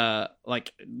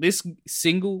 like, this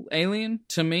single alien,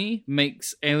 to me,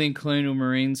 makes Alien Colonial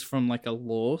Marines from, like, a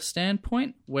lore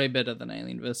standpoint way better than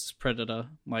Alien vs. Predator.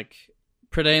 Like...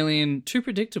 Predalien, too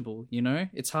predictable, you know?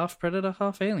 It's half Predator,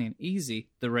 half Alien. Easy.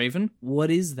 The Raven, what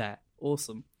is that?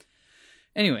 Awesome.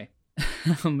 Anyway,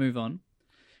 I'll move on.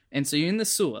 And so you're in the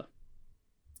sewer,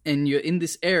 and you're in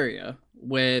this area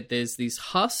where there's these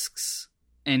husks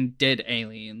and dead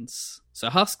aliens. So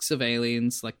husks of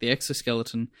aliens, like the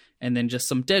exoskeleton, and then just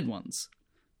some dead ones.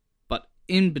 But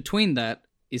in between that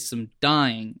is some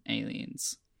dying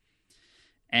aliens.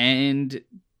 And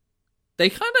they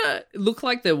kind of look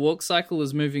like their walk cycle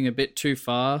is moving a bit too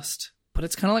fast. But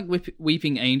it's kind of like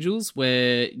Weeping Angels,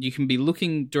 where you can be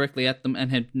looking directly at them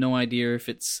and have no idea if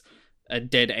it's a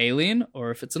dead alien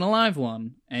or if it's an alive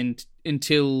one, and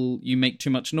until you make too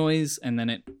much noise and then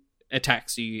it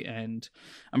attacks you. And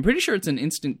I'm pretty sure it's an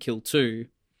instant kill too.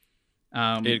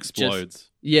 It explodes.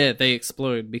 Yeah, they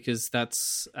explode because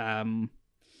that's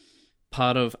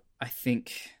part of, I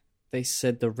think they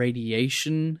said the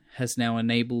radiation has now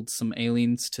enabled some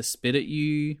aliens to spit at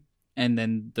you, and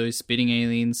then those spitting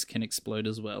aliens can explode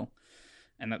as well.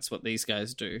 And that's what these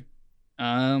guys do.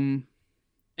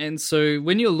 And so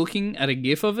when you're looking at a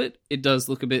GIF of it, it does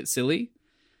look a bit silly.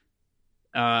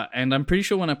 And I'm pretty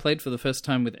sure when I played for the first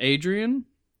time with Adrian,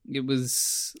 it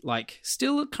was like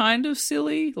still kind of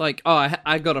silly. Like, oh,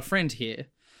 I got a friend here,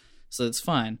 so it's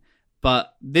fine.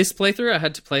 But this playthrough, I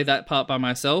had to play that part by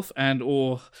myself, and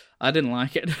I didn't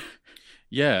like it.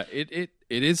 Yeah, it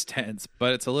is tense,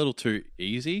 but it's a little too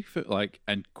easy for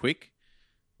and quick.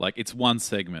 Like, it's one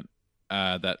segment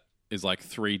that is like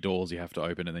 3 doors you have to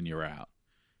open and then you're out.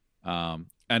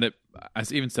 And I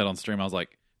even said on stream, I was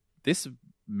like, this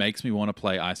makes me want to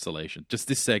play Isolation. Just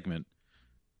this segment.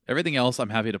 Everything else, I'm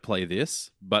happy to play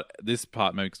this, but this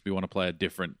part makes me want to play a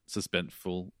different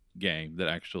suspenseful game that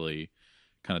actually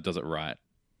kind of does it right.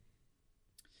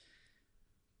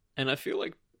 And I feel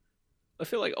like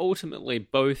ultimately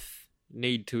both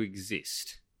need to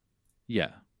exist.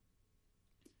 Yeah.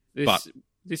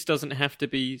 This doesn't have to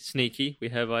be sneaky. We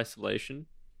have Isolation.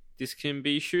 This can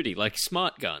be shooty, like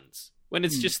smart guns. When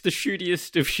it's just the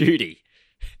shootiest of shooty.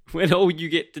 When all you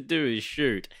get to do is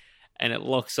shoot and it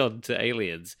locks on to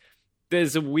aliens.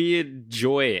 There's a weird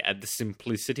joy at the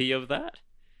simplicity of that.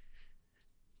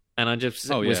 And I just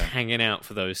was hanging out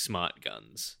for those smart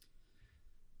guns.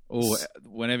 Oh,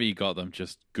 whenever you got them,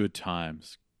 just good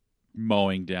times.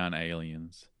 Mowing down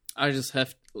aliens. I just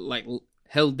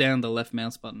held down the left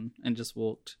mouse button and just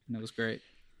walked, and it was great.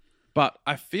 But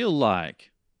I feel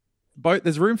like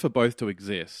there's room for both to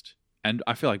exist, and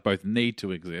I feel like both need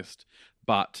to exist,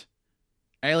 but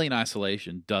Alien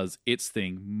Isolation does its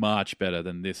thing much better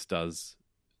than this does,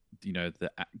 the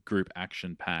group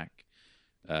action pack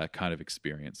kind of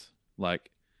experience. Like,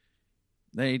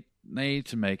 they need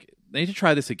to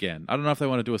try this again. I don't know if they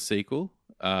want to do a sequel.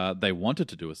 They wanted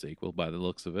to do a sequel by the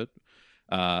looks of it.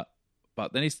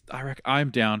 But then I'm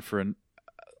down for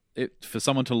for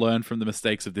someone to learn from the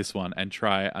mistakes of this one and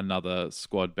try another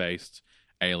squad-based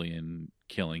alien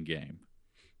killing game.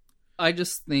 I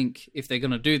just think if they're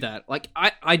going to do that,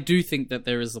 I do think that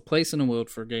there is a place in the world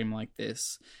for a game like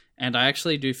this. And I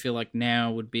actually do feel like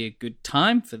now would be a good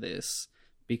time for this,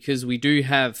 because we do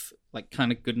have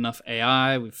kind of good enough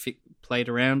AI. We've played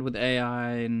around with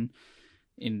AI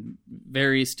in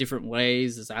various different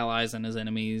ways as allies and as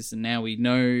enemies. And now we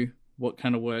know what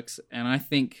kind of works. And I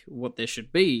think what there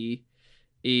should be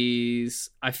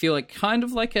is, I feel like kind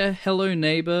of like a Hello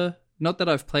Neighbor. Not that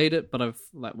I've played it, but I've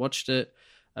watched it.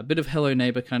 A bit of Hello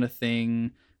Neighbor kind of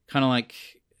thing, kind of like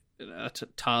a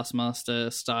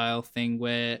Taskmaster style thing,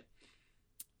 where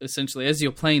essentially as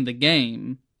you're playing the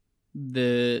game,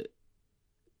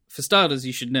 for starters,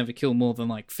 you should never kill more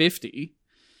than 50.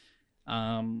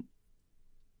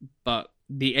 But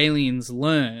the aliens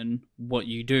learn what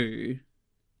you do,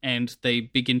 and they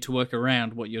begin to work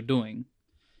around what you're doing.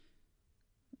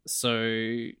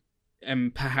 So,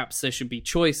 and perhaps there should be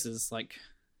choices, like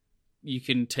you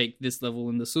can take this level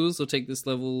in the sewers, or take this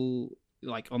level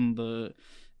on the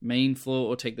main floor,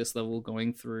 or take this level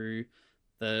going through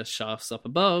the shafts up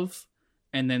above,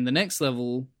 and then the next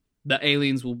level, the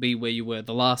aliens will be where you were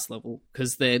the last level,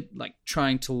 because they're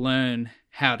trying to learn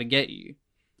how to get you.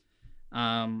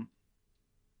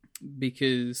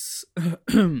 Because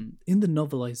in the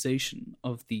novelization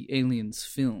of the Aliens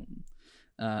film,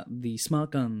 the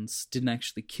smart guns didn't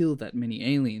actually kill that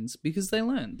many aliens because they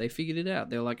learned. They figured it out.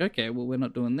 They're like, okay, well, we're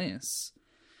not doing this.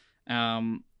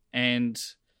 And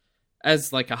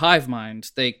as a hive mind,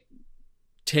 they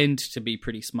tend to be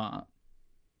pretty smart.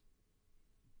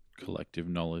 Collective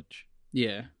knowledge.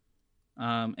 Yeah.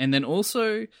 And then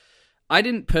also, I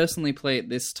didn't personally play it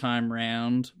this time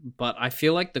round, but I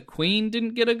feel like the Queen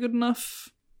didn't get a good enough...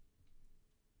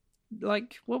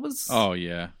 what was... Oh,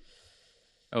 yeah.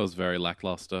 That was very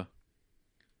lackluster.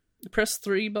 Press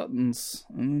 3 buttons,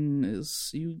 and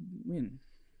you win.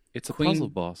 It's a Queen... puzzle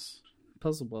boss.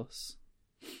 Puzzle boss.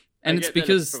 And it's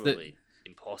because... It's probably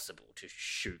impossible to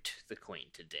shoot the Queen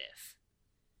to death.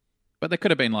 But they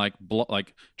could have been like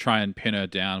like try and pin her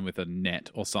down with a net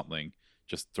or something,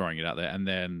 just throwing it out there, and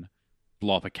then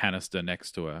blow up a canister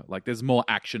next to her. Like there's more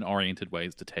action oriented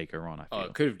ways to take her on. I feel. Oh,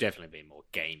 it could have definitely been more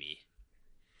gamey.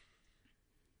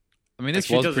 I mean, this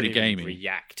She was doesn't pretty even gamey.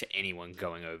 react to anyone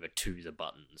going over to the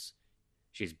buttons.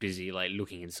 She's busy like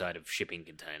looking inside of shipping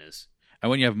containers. And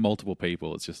when you have multiple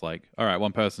people, it's just like, all right,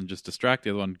 one person just distract,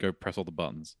 the other one go press all the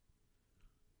buttons.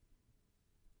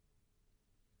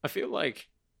 I feel like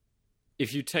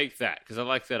if you take that, because I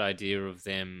like that idea of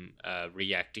them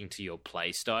reacting to your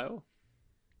play style.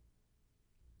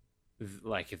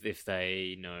 Like if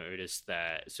they notice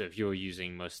that, so if you're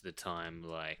using most of the time,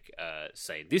 like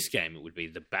say this game, it would be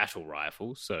the battle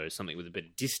rifle, so something with a bit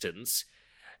of distance,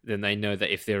 then they know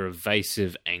that if they're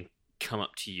evasive and come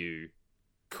up to you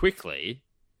quickly,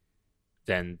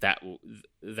 then that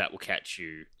will catch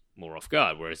you more off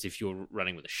guard. Whereas if you're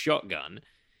running with a shotgun,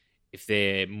 if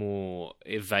they're more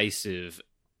evasive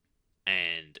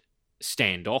and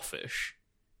standoffish,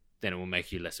 then it will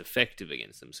make you less effective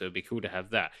against them. So it'd be cool to have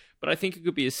that. But I think it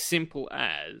could be as simple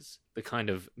as the kind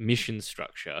of mission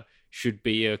structure should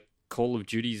be a Call of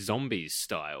Duty Zombies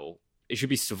style. It should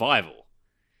be survival.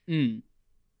 Mm.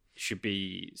 It should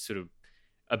be sort of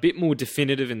a bit more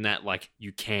definitive in that, like,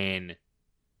 you can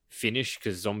finish,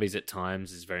 because Zombies at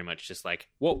times is very much just like,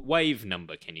 what wave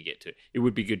number can you get to? It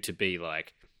would be good to be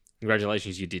like,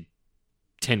 congratulations, you did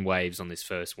 10 waves on this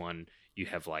first one. You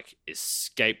have like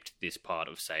escaped this part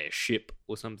of, say, a ship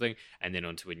or something, and then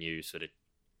onto a new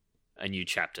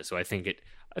chapter. So I think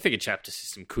a chapter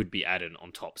system could be added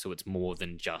on top, so it's more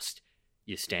than just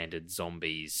your standard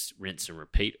Zombies rinse and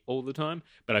repeat all the time.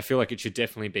 But I feel like it should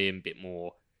definitely be a bit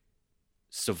more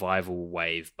survival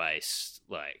wave based,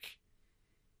 like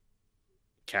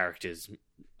characters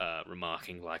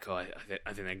remarking like, "Oh, I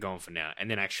think they're gone for now,"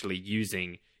 and then actually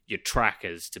using your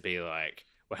trackers to be like,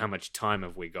 "Well, how much time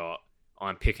have we got?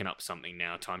 I'm picking up something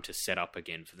now. Time to set up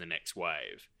again for the next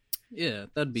wave." Yeah,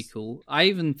 that'd be cool. I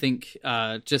even think,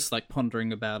 just like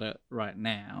pondering about it right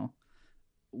now,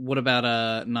 what about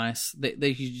a nice,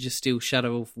 they could just steal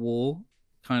Shadow of War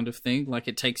kind of thing? Like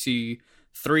it takes you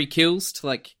 3 kills to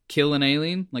like kill an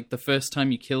alien, like the first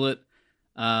time you kill it.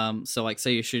 So like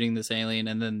say you're shooting this alien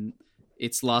and then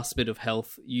its last bit of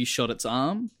health, you shot its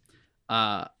arm,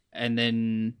 and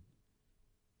then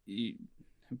you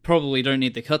probably don't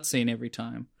need the cutscene every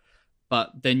time,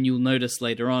 but then you'll notice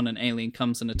later on an alien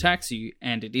comes and attacks you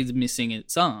and it is missing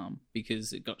its arm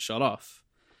because it got shot off.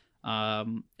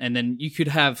 And then you could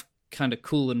have kind of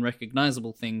cool and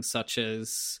recognizable things such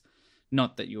as,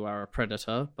 not that you are a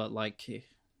predator, but like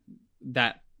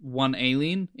that one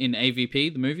alien in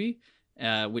AVP, the movie,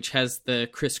 which has the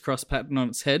crisscross pattern on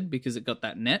its head because it got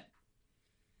that net.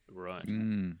 Right.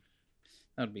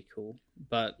 That'd be cool.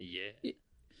 But yeah.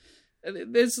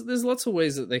 There's lots of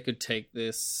ways that they could take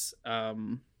this,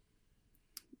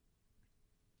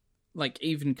 like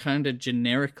even kind of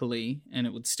generically, and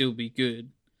it would still be good.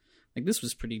 Like this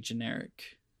was pretty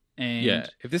generic, and yeah,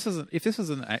 if this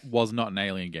was not an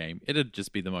Alien game, it'd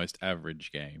just be the most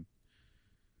average game.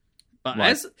 But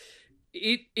like, as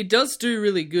it does do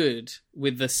really good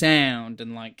with the sound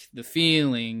and like the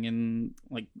feeling and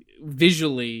like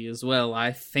visually as well.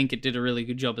 I think it did a really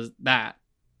good job as that.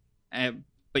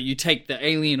 But you take the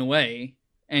alien away,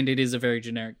 and it is a very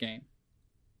generic game.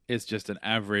 It's just an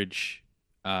average,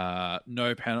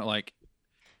 no panel. Like,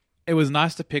 it was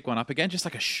nice to pick one up again, just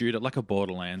like a shooter, like a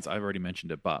Borderlands. I've already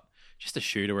mentioned it, but just a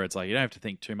shooter where it's like you don't have to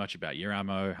think too much about your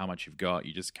ammo, how much you've got.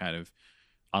 You just kind of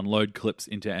unload clips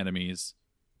into enemies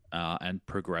and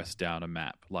progress down a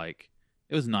map. Like,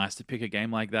 it was nice to pick a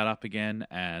game like that up again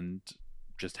and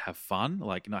just have fun.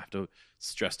 Like, not have to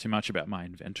stress too much about my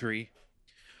inventory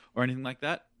or anything like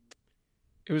that.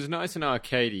 It was nice and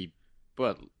arcadey,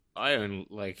 but I own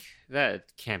like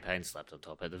that campaign slapped on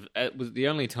top. It was the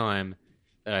only time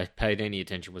that I paid any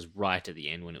attention was right at the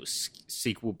end when it was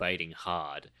sequel baiting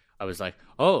hard. I was like,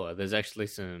 oh, there's actually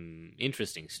some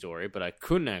interesting story, but I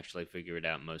couldn't actually figure it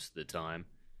out most of the time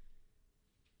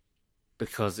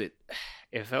because it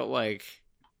felt like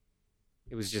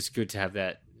it was just good to have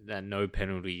that no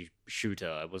penalty shooter.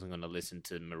 I wasn't going to listen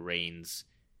to Marines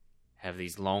have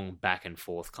these long back and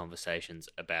forth conversations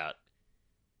about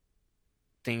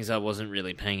things I wasn't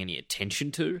really paying any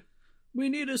attention to. We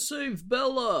need to save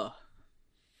Bella.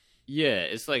 Yeah,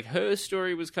 it's like her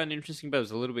story was kind of interesting, but I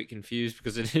was a little bit confused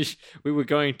because it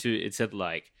said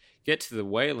like, get to the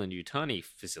Weyland-Yutani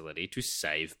facility to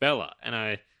save Bella. And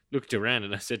I looked around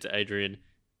and I said to Adrian,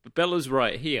 but Bella's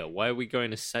right here. Why are we going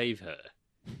to save her?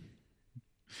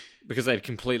 Because I'd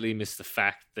completely missed the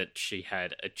fact that she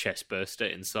had a chest burster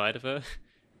inside of her.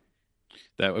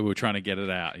 that we were trying to get it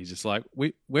out. He's just like,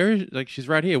 where is like she's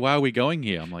right here. Why are we going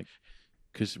here? I'm like,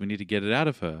 because we need to get it out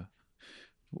of her.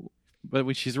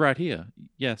 But she's right here.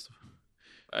 Yes.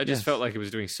 I just felt like it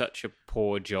was doing such a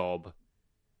poor job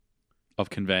of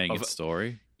conveying its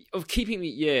story. Of keeping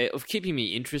me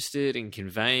interested in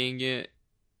conveying it.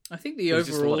 I think the It was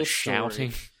just a lot overall of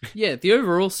shouting. Yeah, the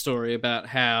overall story about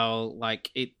how like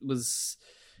it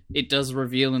does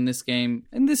reveal in this game,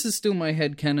 and this is still my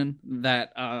headcanon,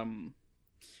 that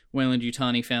Wayland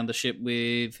Yutani found the ship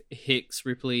with Hicks,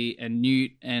 Ripley, and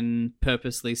Newt, and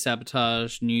purposely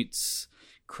sabotaged Newt's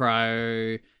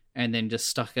cryo, and then just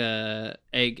stuck a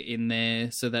egg in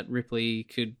there so that Ripley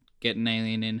could get an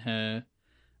alien in her.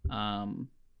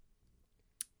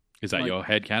 Is that your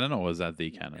head canon, or is that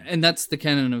the canon? And that's the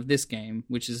canon of this game,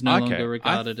 which is no longer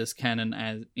regarded as canon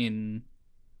as in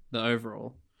the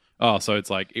overall. Oh, so it's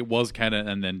like it was canon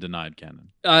and then denied canon.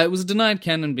 It was denied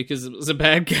canon because it was a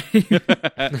bad game.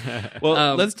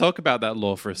 Well, let's talk about that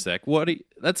lore for a sec.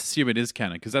 Let's assume it is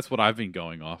canon, because that's what I've been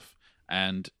going off.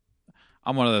 And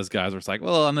I'm one of those guys where it's like,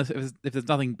 well, unless if there's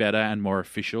nothing better and more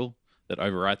official that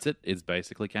overwrites it, it's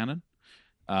basically canon.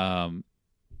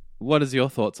 What is your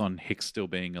thoughts on Hicks still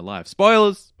being alive?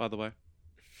 Spoilers, by the way.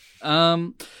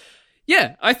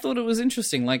 Yeah, I thought it was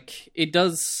interesting. Like,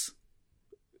 it's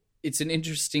an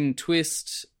interesting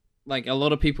twist. Like, a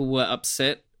lot of people were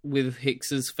upset with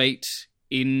Hicks's fate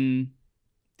in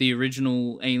the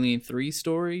original Alien 3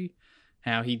 story.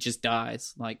 How he just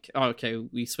dies. Like, oh, okay,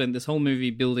 we spent this whole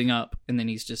movie building up, and then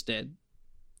he's just dead.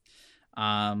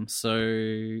 So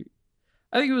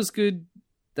I think it was good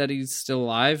that he's still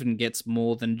alive and gets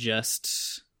more than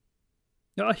just...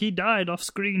 Oh, he died off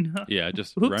screen. Yeah,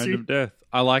 just Whoopsie. random death.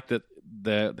 I like that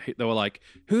they were like,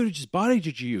 whose body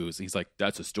did you use? And he's like,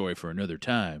 that's a story for another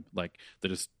time. Like, they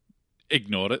just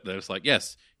ignored it. They're just like,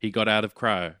 yes, he got out of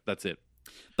cryo. That's it.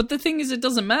 But the thing is, it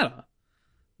doesn't matter.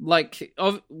 Like,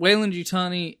 Wayland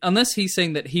Yutani, unless he's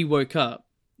saying that he woke up.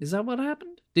 Is that what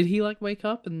happened? Did he, like, wake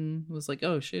up and was like,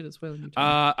 oh, shit, it's Wayland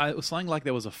Yutani? It was something like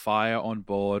there was a fire on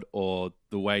board, or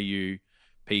the way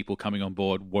people coming on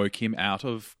board woke him out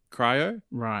of cryo.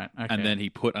 Right, okay. And then he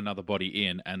put another body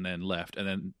in and then left.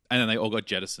 And then they all got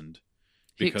jettisoned.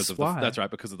 Hicks, why? That's right,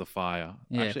 because of the fire.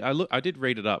 Yeah. Actually, I did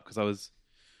read it up because I was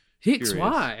Hicks,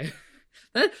 curious. why?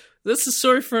 That's a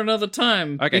story for another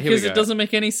time. Okay, here we because go. it doesn't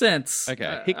make any sense.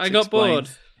 Okay, I got bored.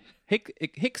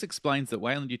 Hicks explains that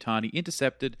Wayland Yutani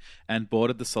intercepted and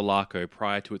boarded the Sulaco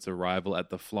prior to its arrival at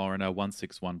the Florina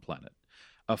 161 planet.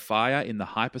 A fire in the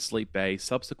hypersleep bay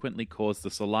subsequently caused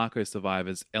the Sulaco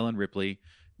survivors Ellen Ripley,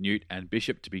 Newt, and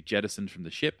Bishop to be jettisoned from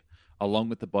the ship, along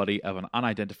with the body of an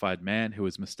unidentified man who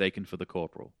was mistaken for the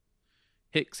corporal.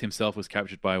 Hicks himself was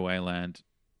captured by Wayland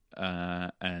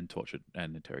and tortured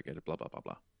and interrogated, blah, blah, blah,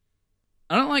 blah.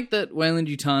 I don't like that Wayland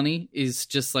Yutani is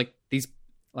just like these,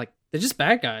 like, they're just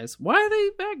bad guys. Why are they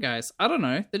bad guys? I don't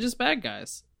know. They're just bad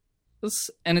guys.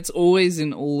 And it's always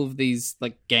in all of these,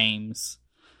 like, games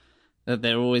that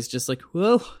they're always just like,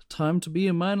 well, time to be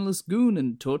a mindless goon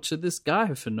and torture this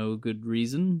guy for no good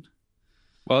reason.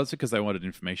 Well, it's because they wanted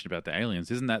information about the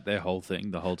aliens. Isn't that their whole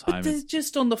thing the whole time? But they're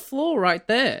just on the floor right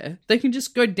there. They can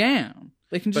just go down.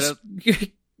 They can just,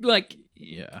 like...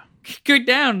 Yeah. Go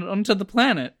down onto the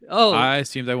planet. Oh, I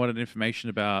assume they wanted information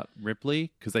about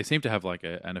Ripley because they seem to have like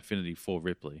an affinity for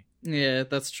Ripley. yeah,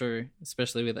 that's true,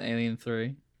 especially with Alien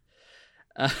 3.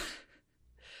 But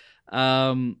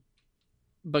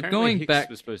Apparently going Hicks back,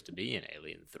 was supposed to be in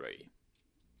Alien 3,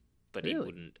 but he Really?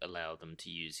 wouldn't allow them to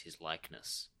use his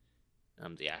likeness,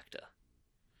 the actor.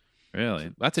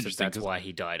 Really? That's So interesting. that's why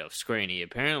he died off screen. He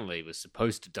apparently was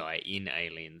supposed to die in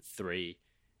Alien 3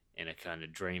 in a kind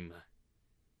of dream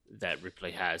that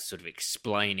Ripley has, sort of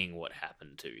explaining what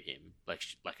happened to him, like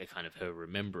a kind of her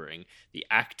remembering. The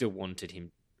actor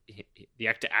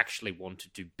actually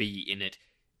wanted to be in it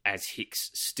as Hicks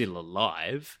still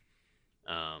alive.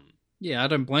 yeah, I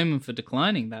don't blame him for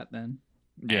declining that then.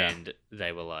 Yeah. And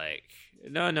they were like,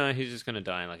 no, he's just going to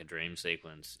die in like a dream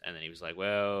sequence. And then he was like,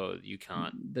 well, you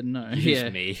can't Then no, use yeah.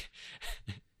 me.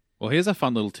 Well, here's a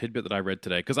fun little tidbit that I read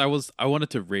today because I wanted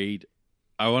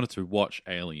to watch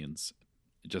Aliens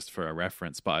just for a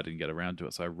reference, but I didn't get around to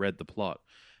it. So I read the plot,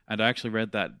 and I actually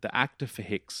read that the actor for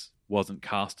Hicks wasn't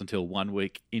cast until 1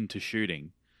 week into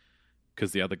shooting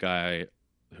because the other guy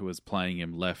who was playing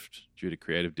him left due to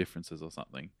creative differences or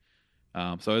something.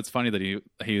 So it's funny that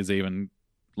he was even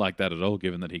like that at all,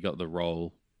 given that he got the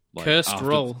role. Like, Cursed after-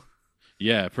 role.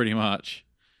 Yeah, pretty much.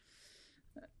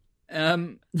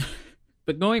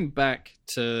 But going back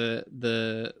to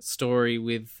the story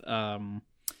with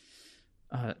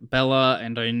Bella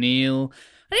and O'Neill,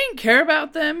 I didn't care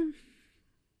about them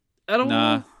at all.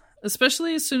 Nah.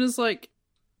 especially as soon as like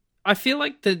I feel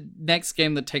like the next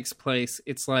game that takes place,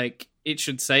 it's like it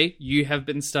should say you have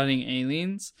been studying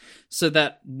aliens, so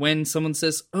that when someone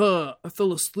says, "Oh, I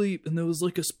fell asleep and there was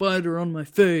like a spider on my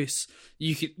face,"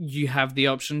 you have the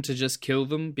option to just kill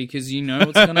them because you know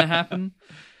what's going to happen.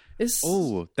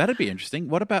 Oh, that'd be interesting.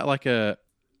 What about like a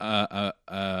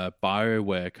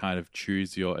BioWare kind of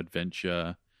choose your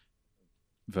adventure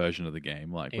version of the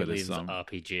game, like where there's Aliens some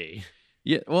RPG.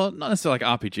 Yeah, well, not necessarily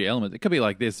like RPG elements. It could be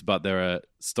like this, but there are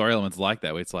story elements like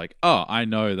that where it's like, oh, I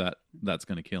know that that's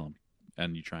going to kill him,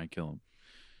 and you try and kill him.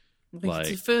 Like,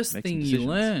 it's the first make some thing you decisions.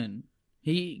 learn.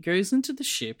 He goes into the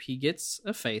ship, he gets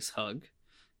a face hug,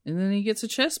 and then he gets a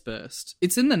chest burst.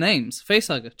 It's in the names: face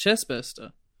hugger, chest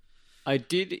burster. I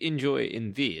did enjoy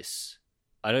in this.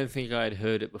 I don't think I'd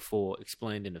heard it before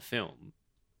explained in a film,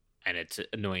 and it's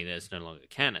annoying that it's no longer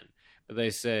canon. But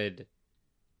they said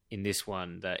in this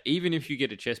one that even if you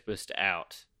get a chest burst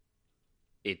out,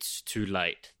 it's too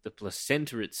late. The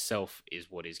placenta itself is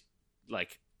what is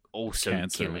like also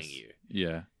Cancerous. killing you.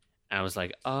 Yeah. And I was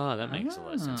like, that makes a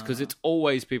lot of sense. Because it's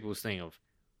always people's thing of,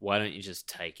 why don't you just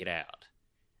take it out?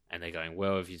 And they're going,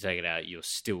 well, if you take it out, you're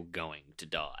still going to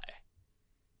die.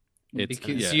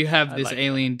 Because you have I this like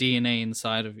alien DNA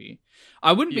inside of you.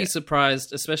 I wouldn't be Yeah.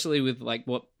 surprised, especially with like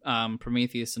what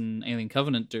Prometheus and Alien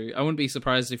Covenant do. I wouldn't be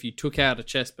surprised if you took out a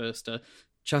chest burster,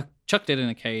 chucked it in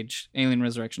a cage, Alien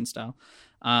Resurrection style,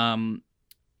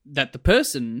 that the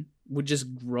person would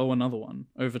just grow another one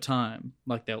over time.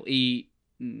 Like they'll eat,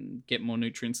 and get more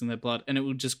nutrients in their blood, and it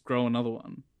will just grow another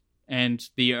one. And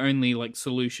the only like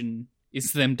solution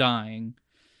is them dying,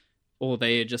 or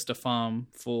they are just a farm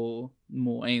for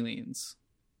more aliens.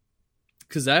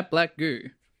 Because that black goo,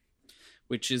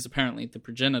 which is apparently the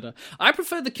progenitor. I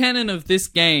prefer the canon of this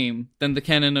game than the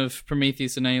canon of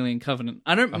Prometheus and Alien Covenant.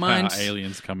 I don't Of mind how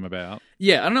aliens come about.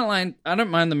 Yeah, I don't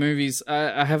mind the movies.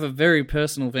 I have a very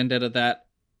personal vendetta that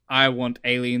I want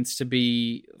aliens to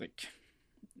be like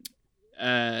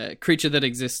a creature that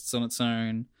exists on its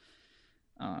own.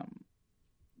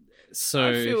 So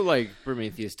I feel like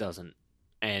Prometheus doesn't,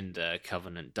 and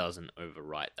Covenant doesn't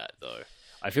overwrite that, though.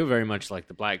 I feel very much like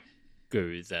the black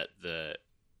goo that the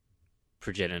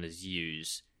progenitors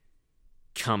use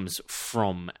comes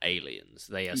from aliens.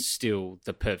 They are still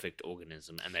the perfect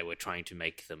organism, and they were trying to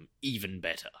make them even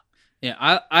better.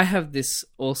 yeah, I have this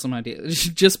awesome idea.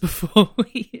 Just before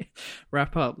we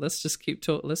wrap up, let's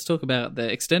talk about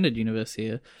the extended universe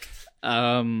here.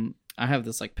 I have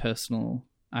this like personal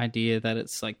idea that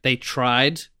it's like they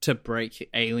tried to break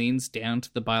aliens down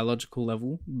to the biological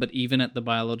level, but even at the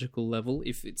biological level,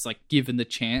 if it's like given the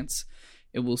chance,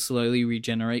 it will slowly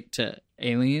regenerate to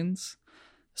aliens.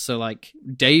 So like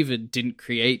David didn't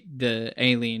create the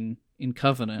alien in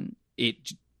Covenant.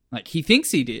 It like he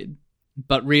thinks he did,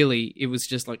 but really it was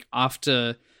just like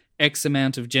after X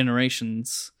amount of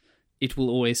generations, it will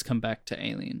always come back to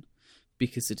alien.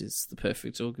 Because it is the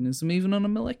perfect organism, even on a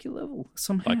molecular level,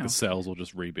 somehow. Like the cells will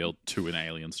just rebuild to an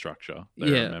alien structure. They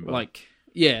yeah, remember.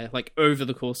 like over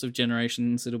the course of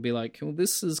generations, it'll be like, well,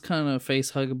 this is kind of a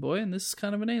face hugger boy, and this is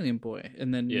kind of an alien boy,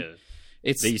 and then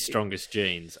it's the strongest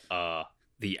genes are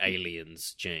the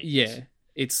aliens' genes. Yeah,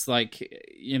 it's like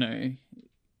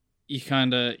you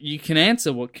can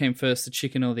answer what came first, the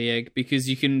chicken or the egg, because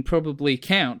you can probably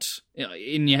count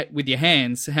with your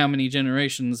hands how many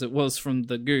generations it was from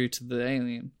the goo to the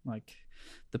alien. Like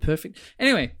the perfect.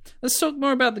 Anyway, let's talk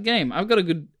more about the game. I've got a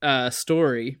good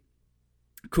story.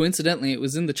 Coincidentally, it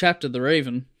was in the chapter The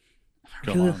Raven.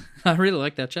 I really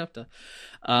like that chapter.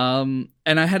 And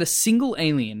I had a single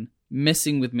alien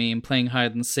messing with me and playing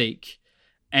hide and seek.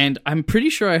 And I'm pretty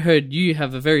sure I heard you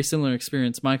have a very similar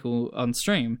experience, Michael, on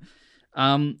stream.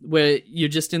 Where you're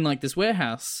just in like this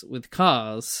warehouse with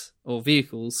cars or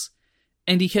vehicles,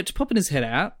 and he kept popping his head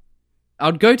out.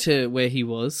 I'd go to where he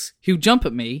was, he would jump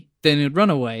at me, then he'd run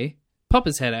away, pop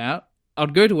his head out,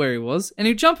 I'd go to where he was, and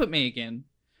he'd jump at me again.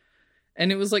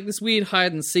 And it was like this weird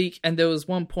hide and seek, and there was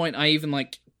one point I even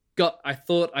like I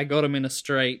thought I got him in a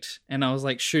straight, and I was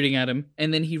like shooting at him,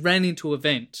 and then he ran into a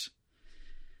vent,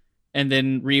 and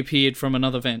then reappeared from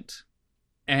another vent.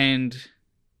 And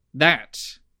that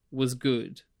was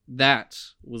good. That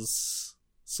was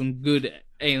some good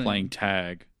alien. Playing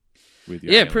tag with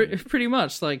your Yeah, alien. pretty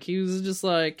much. Like, he was just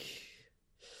like,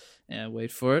 yeah,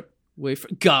 wait for it.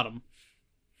 Got him.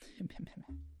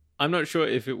 I'm not sure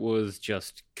if it was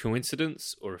just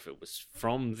coincidence or if it was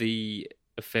from the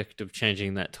effect of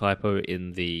changing that typo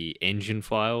in the engine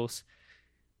files,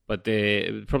 but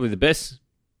probably the best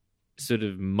sort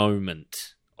of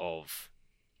moment of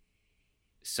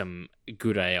some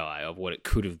good AI of what it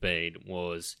could have been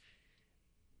was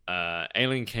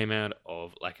alien came out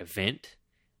of like a vent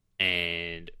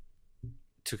and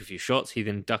took a few shots. He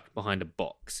then ducked behind a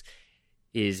box.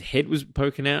 His head was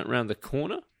poking out around the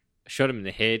corner. I shot him in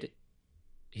the head.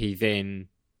 He then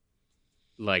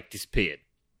like disappeared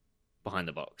behind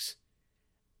the box.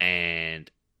 And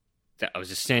I was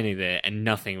just standing there and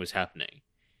nothing was happening.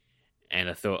 And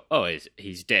I thought, oh,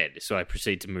 he's dead. So I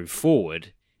proceeded to move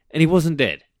forward and he wasn't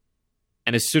dead.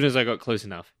 And as soon as I got close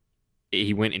enough,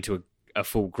 he went into a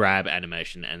full grab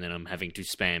animation, and then I'm having to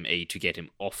spam E to get him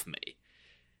off me.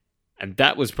 And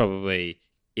that was probably,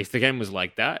 if the game was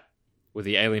like that, where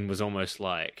the alien was almost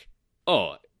like,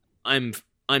 oh, I'm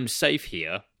safe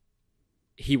here,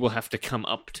 he will have to come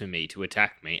up to me to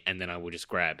attack me, and then I will just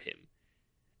grab him.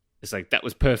 It's like, that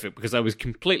was perfect, because I was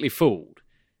completely fooled.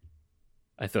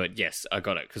 I thought, yes, I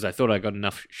got it, because I thought I got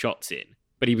enough shots in.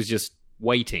 But he was just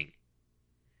waiting.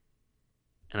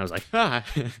 And I was like, ah.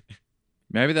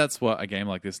 Maybe that's what a game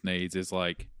like this needs is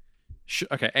like,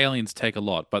 okay, aliens take a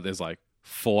lot, but there's like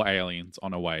 4 aliens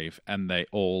on a wave and they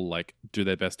all like do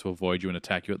their best to avoid you and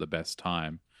attack you at the best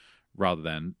time rather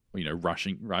than,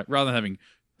 rushing, right? Rather than having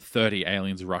 30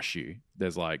 aliens rush you,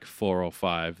 there's like 4 or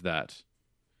 5 that,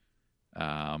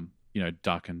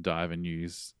 duck and dive and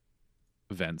use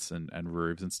vents and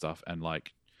roofs and stuff. And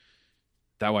like,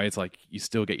 that way it's like you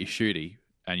still get your shooty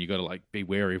and you got to like be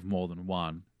wary of more than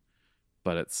one,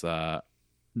 but it's,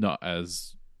 not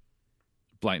as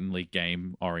blatantly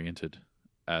game oriented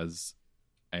as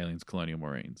Aliens Colonial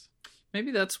Marines.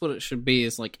 Maybe that's what it should be,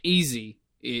 is like easy.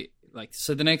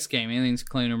 So the next game, Aliens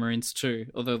Colonial Marines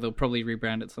 2, although they'll probably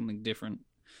rebrand it something different.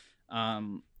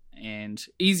 And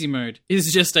easy mode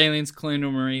is just Aliens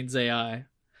Colonial Marines AI,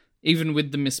 even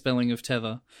with the misspelling of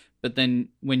tether. But then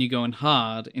when you go in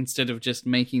hard, instead of just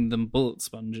making them bullet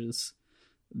sponges,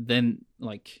 then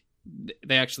like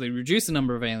they actually reduce the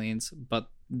number of aliens, but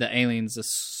the aliens are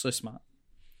so smart.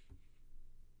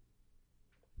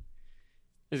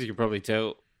 As you can probably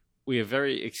tell, we are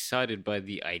very excited by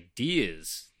the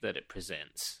ideas that it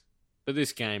presents. But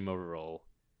this game overall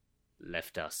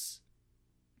left us,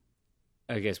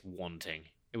 I guess, wanting.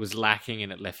 It was lacking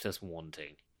and it left us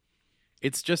wanting.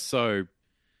 It's just so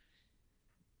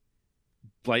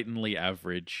blatantly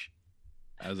average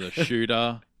as a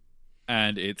shooter.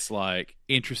 And it's like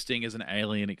interesting as an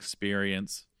alien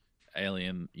experience,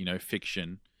 alien,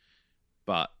 fiction,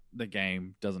 but the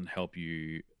game doesn't help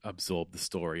you absorb the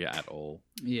story at all.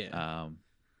 Yeah.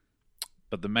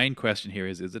 But the main question here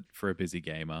is it for a busy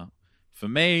gamer? For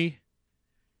me,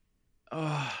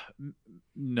 no.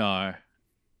 No?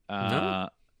 I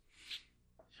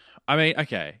mean,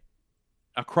 okay.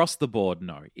 Across the board,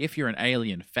 no. If you're an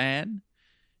Alien fan,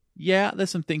 yeah, there's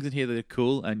some things in here that are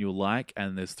cool and you'll like,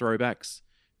 and there's throwbacks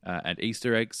and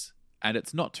Easter eggs, and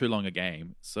it's not too long a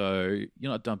game, so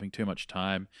you're not dumping too much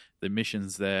time. The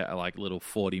missions there are like little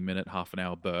 40-minute,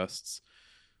 half-an-hour bursts.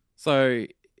 So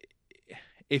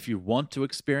if you want to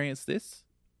experience this,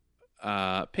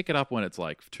 pick it up when it's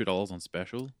like $2 on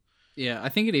special. Yeah, I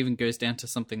think it even goes down to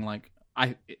something like,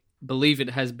 I believe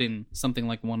it has been something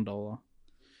like $1.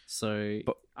 So...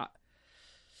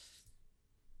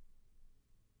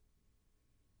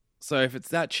 So if it's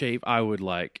that cheap, I would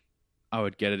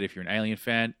get it if you're an Alien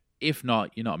fan. If not,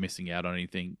 you're not missing out on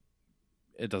anything.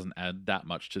 It doesn't add that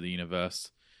much to the universe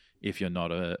if you're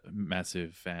not a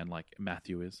massive fan like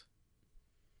Matthew is.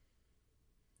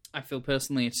 I feel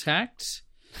personally attacked.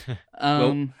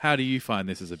 Well, how do you find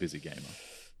this as a busy gamer?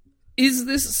 Is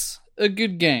this a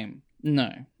good game?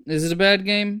 No. Is it a bad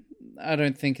game? I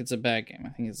don't think it's a bad game. I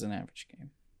think it's an average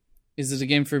game. Is it a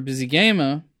game for a busy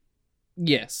gamer?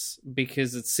 Yes,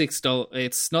 because it's $6.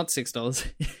 It's not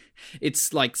 $6.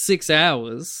 It's like 6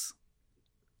 hours.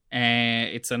 And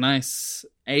it's a nice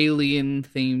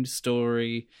alien-themed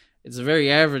story. It's a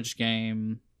very average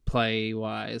game,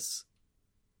 play-wise.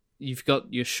 You've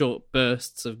got your short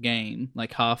bursts of game,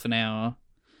 like half an hour.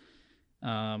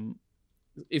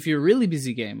 If you're a really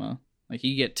busy gamer, like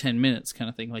you get 10 minutes kind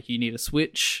of thing, like you need a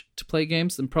Switch to play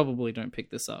games, then probably don't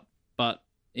pick this up. But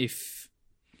if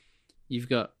you've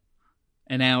got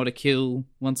an hour to kill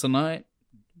once a night,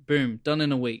 boom, done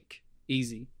in a week.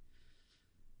 Easy.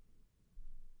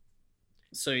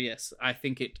 So yes, I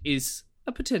think it is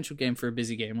a potential game for a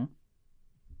busy gamer.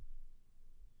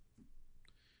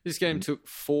 This game took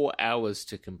 4 hours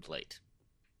to complete.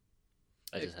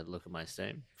 I just had a look at my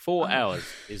Steam. 4 hours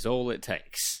is all it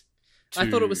takes. I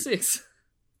thought it was 6.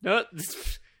 No,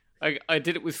 I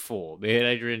did it with 4. Me and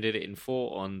Adrian did it in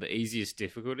 4 on the easiest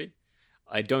difficulty.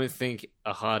 I don't think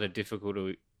a harder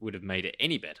difficulty would have made it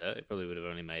any better. It probably would have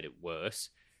only made it worse.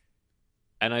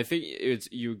 And I think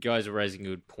you guys are raising a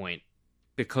good point.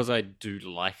 because I do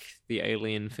like the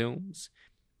Alien films,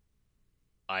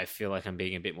 I feel like I'm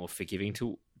being a bit more forgiving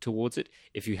towards it.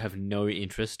 If you have no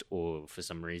interest, or for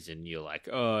some reason you're like,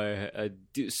 oh, I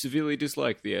severely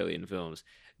dislike the Alien films,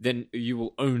 then you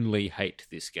will only hate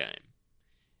this game.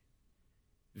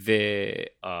 There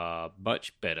are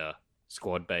much better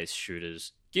squad-based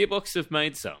shooters. Gearbox have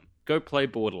made some. Go play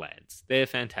Borderlands. They're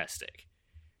fantastic.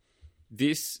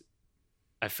 This,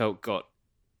 I felt, got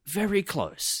very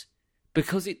close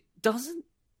because it doesn't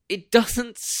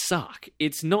suck.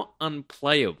 It's not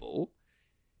unplayable,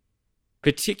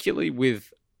 particularly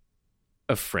with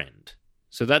a friend.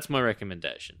 So that's my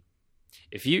recommendation.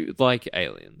 If you like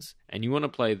Aliens and you want to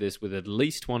play this with at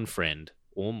least one friend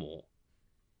or more,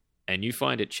 and you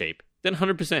find it cheap, then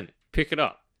 100% pick it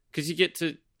up, because you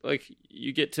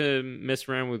get to mess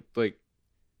around with like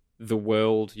the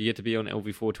world. You get to be on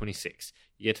LV-426.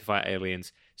 You get to fight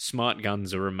aliens. Smart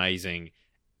guns are amazing,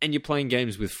 and you're playing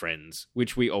games with friends,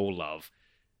 which we all love,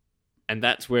 and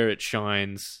that's where it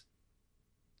shines.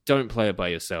 Don't play it by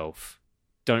yourself.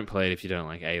 Don't play it if you don't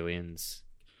like Aliens.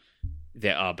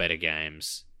 There are better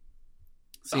games.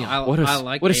 See, I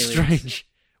like what Aliens.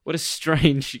 What a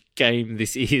strange game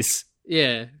this is.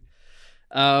 Yeah.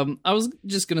 I was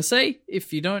just going to say,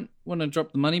 if you don't want to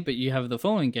drop the money but you have the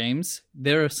following games,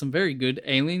 there are some very good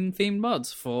Alien-themed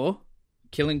mods for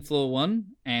Killing Floor 1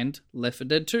 and Left 4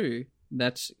 Dead 2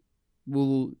 that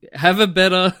will have a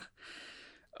better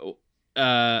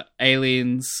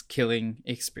aliens killing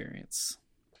experience.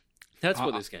 That's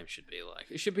what this game should be like.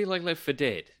 It should be like Left 4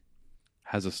 Dead.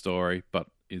 Has a story, but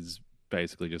is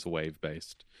basically just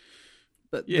wave-based.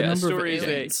 But Yeah, the a number of story is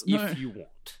there aliens, if you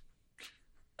want.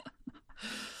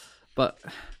 But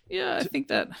yeah, I think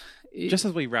that Just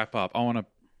as we wrap up, I want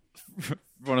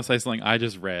to say something I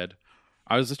just read.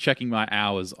 I was just checking my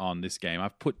hours on this game.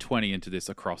 I've put 20 into this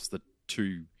across the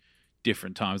 2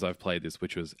 different times I've played this,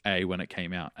 which was A, when it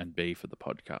came out, and B, for the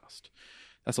podcast.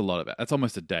 That's a lot of it. That's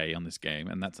almost a day on this game,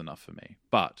 and that's enough for me.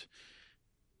 But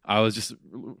I was just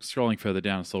scrolling further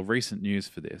down and saw recent news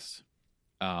for this.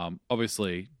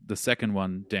 Obviously, the second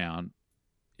one down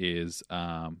is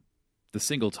the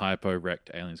single typo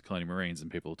wrecked Aliens Colonial Marines, and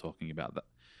people are talking about that,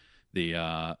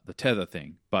 the tether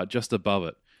thing. But just above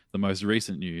it, the most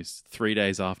recent news, 3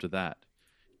 days after that,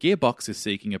 Gearbox is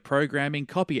seeking a programming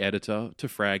copy editor to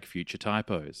frag future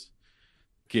typos.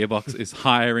 Gearbox is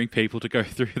hiring people to go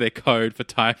through their code for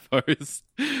typos.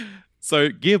 So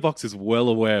Gearbox is well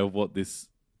aware of what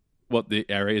the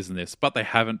error is in this, but they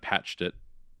haven't patched it.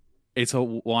 It's a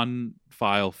one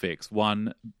file fix,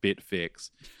 1 bit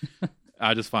fix.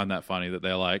 I just find that funny that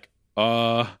they're like,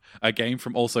 a game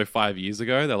from also 5 years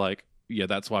ago. They're like, yeah,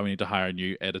 that's why we need to hire a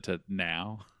new editor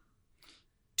now.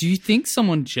 do you think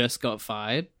someone just got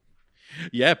fired?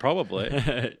 Yeah, probably.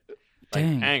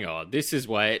 Dang. Hang on, this is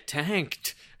why it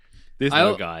tanked. This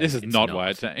is not why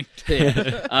it tanked.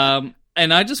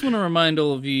 And I just want to remind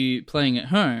all of you playing at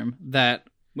home that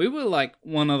we were like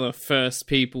one of the first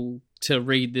people to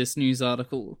read this news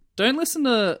article. Don't listen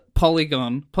to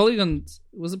Polygon.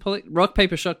 Rock,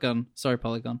 Paper, Shotgun. Sorry,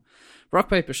 Polygon. Rock,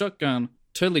 Paper, Shotgun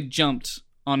totally jumped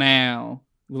on our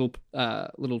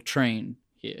little train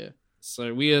here.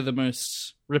 So we are the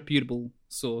most reputable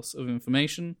source of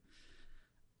information.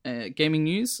 Gaming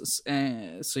news,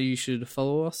 so you should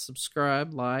follow us,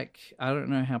 subscribe, like. I don't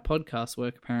know how podcasts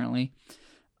work, apparently.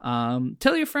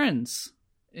 Tell your friends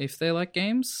if they like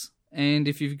games, and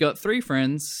if you've got 3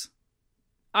 friends,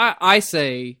 I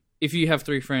say if you have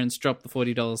 3 friends, drop the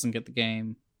 $40 and get the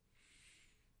game.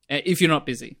 If you're not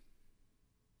busy.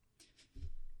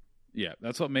 Yeah,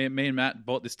 that's what me and Matt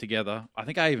bought this together. I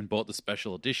think I even bought the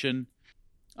special edition.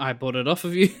 I bought it off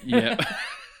of you. Yeah.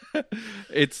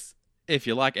 It's, if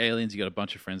you like Aliens, you got a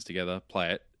bunch of friends together,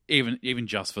 play it, even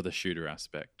just for the shooter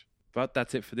aspect. But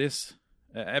that's it for this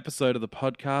episode of the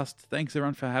podcast. Thanks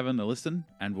everyone for having a listen,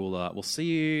 and we'll see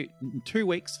you in 2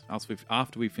 weeks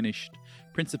after we finished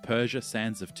Prince of Persia: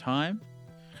 Sands of Time.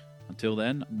 Until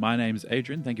then, my name's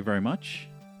Adrian. Thank you very much.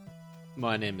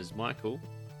 My name is Michael.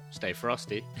 Stay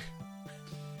frosty.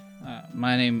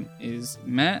 My name is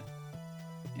Matt,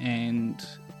 and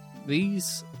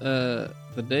these are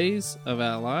the days of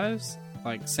our lives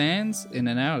like sands in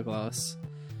an hourglass,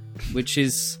 which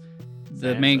is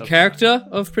the main character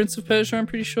of Prince of Persia, I'm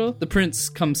pretty sure. The prince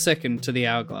comes second to the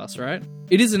hourglass, right?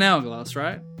 It is an hourglass,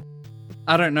 right?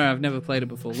 I don't know, I've never played it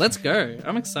before. Let's go.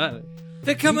 I'm excited.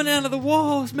 They're coming out of the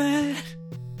walls, man.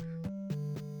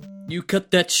 You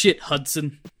cut that shit,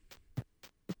 Hudson.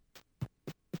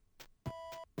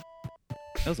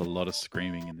 There was a lot of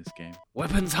screaming in this game.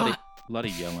 Weapons hot. A lot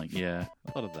of yelling, yeah.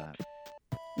 A lot of that.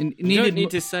 You don't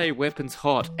need to say weapons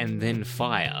hot and then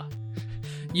fire.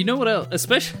 You know what else?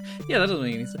 Especially, yeah, that doesn't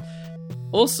make any sense.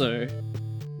 Also,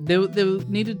 there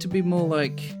needed to be more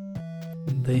like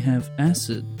they have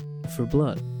acid for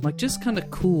blood, like just kind of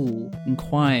cool and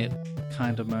quiet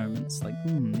kind of moments. Like,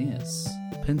 yes,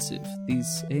 pensive.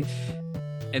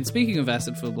 And speaking of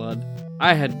acid for blood,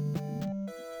 I had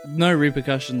no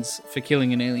repercussions for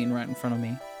killing an alien right in front of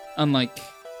me. Unlike,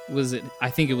 I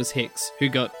think it was Hicks who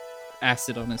got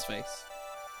acid on his face.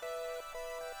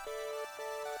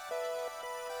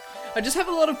 I just have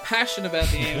a lot of passion about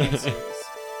the alien series.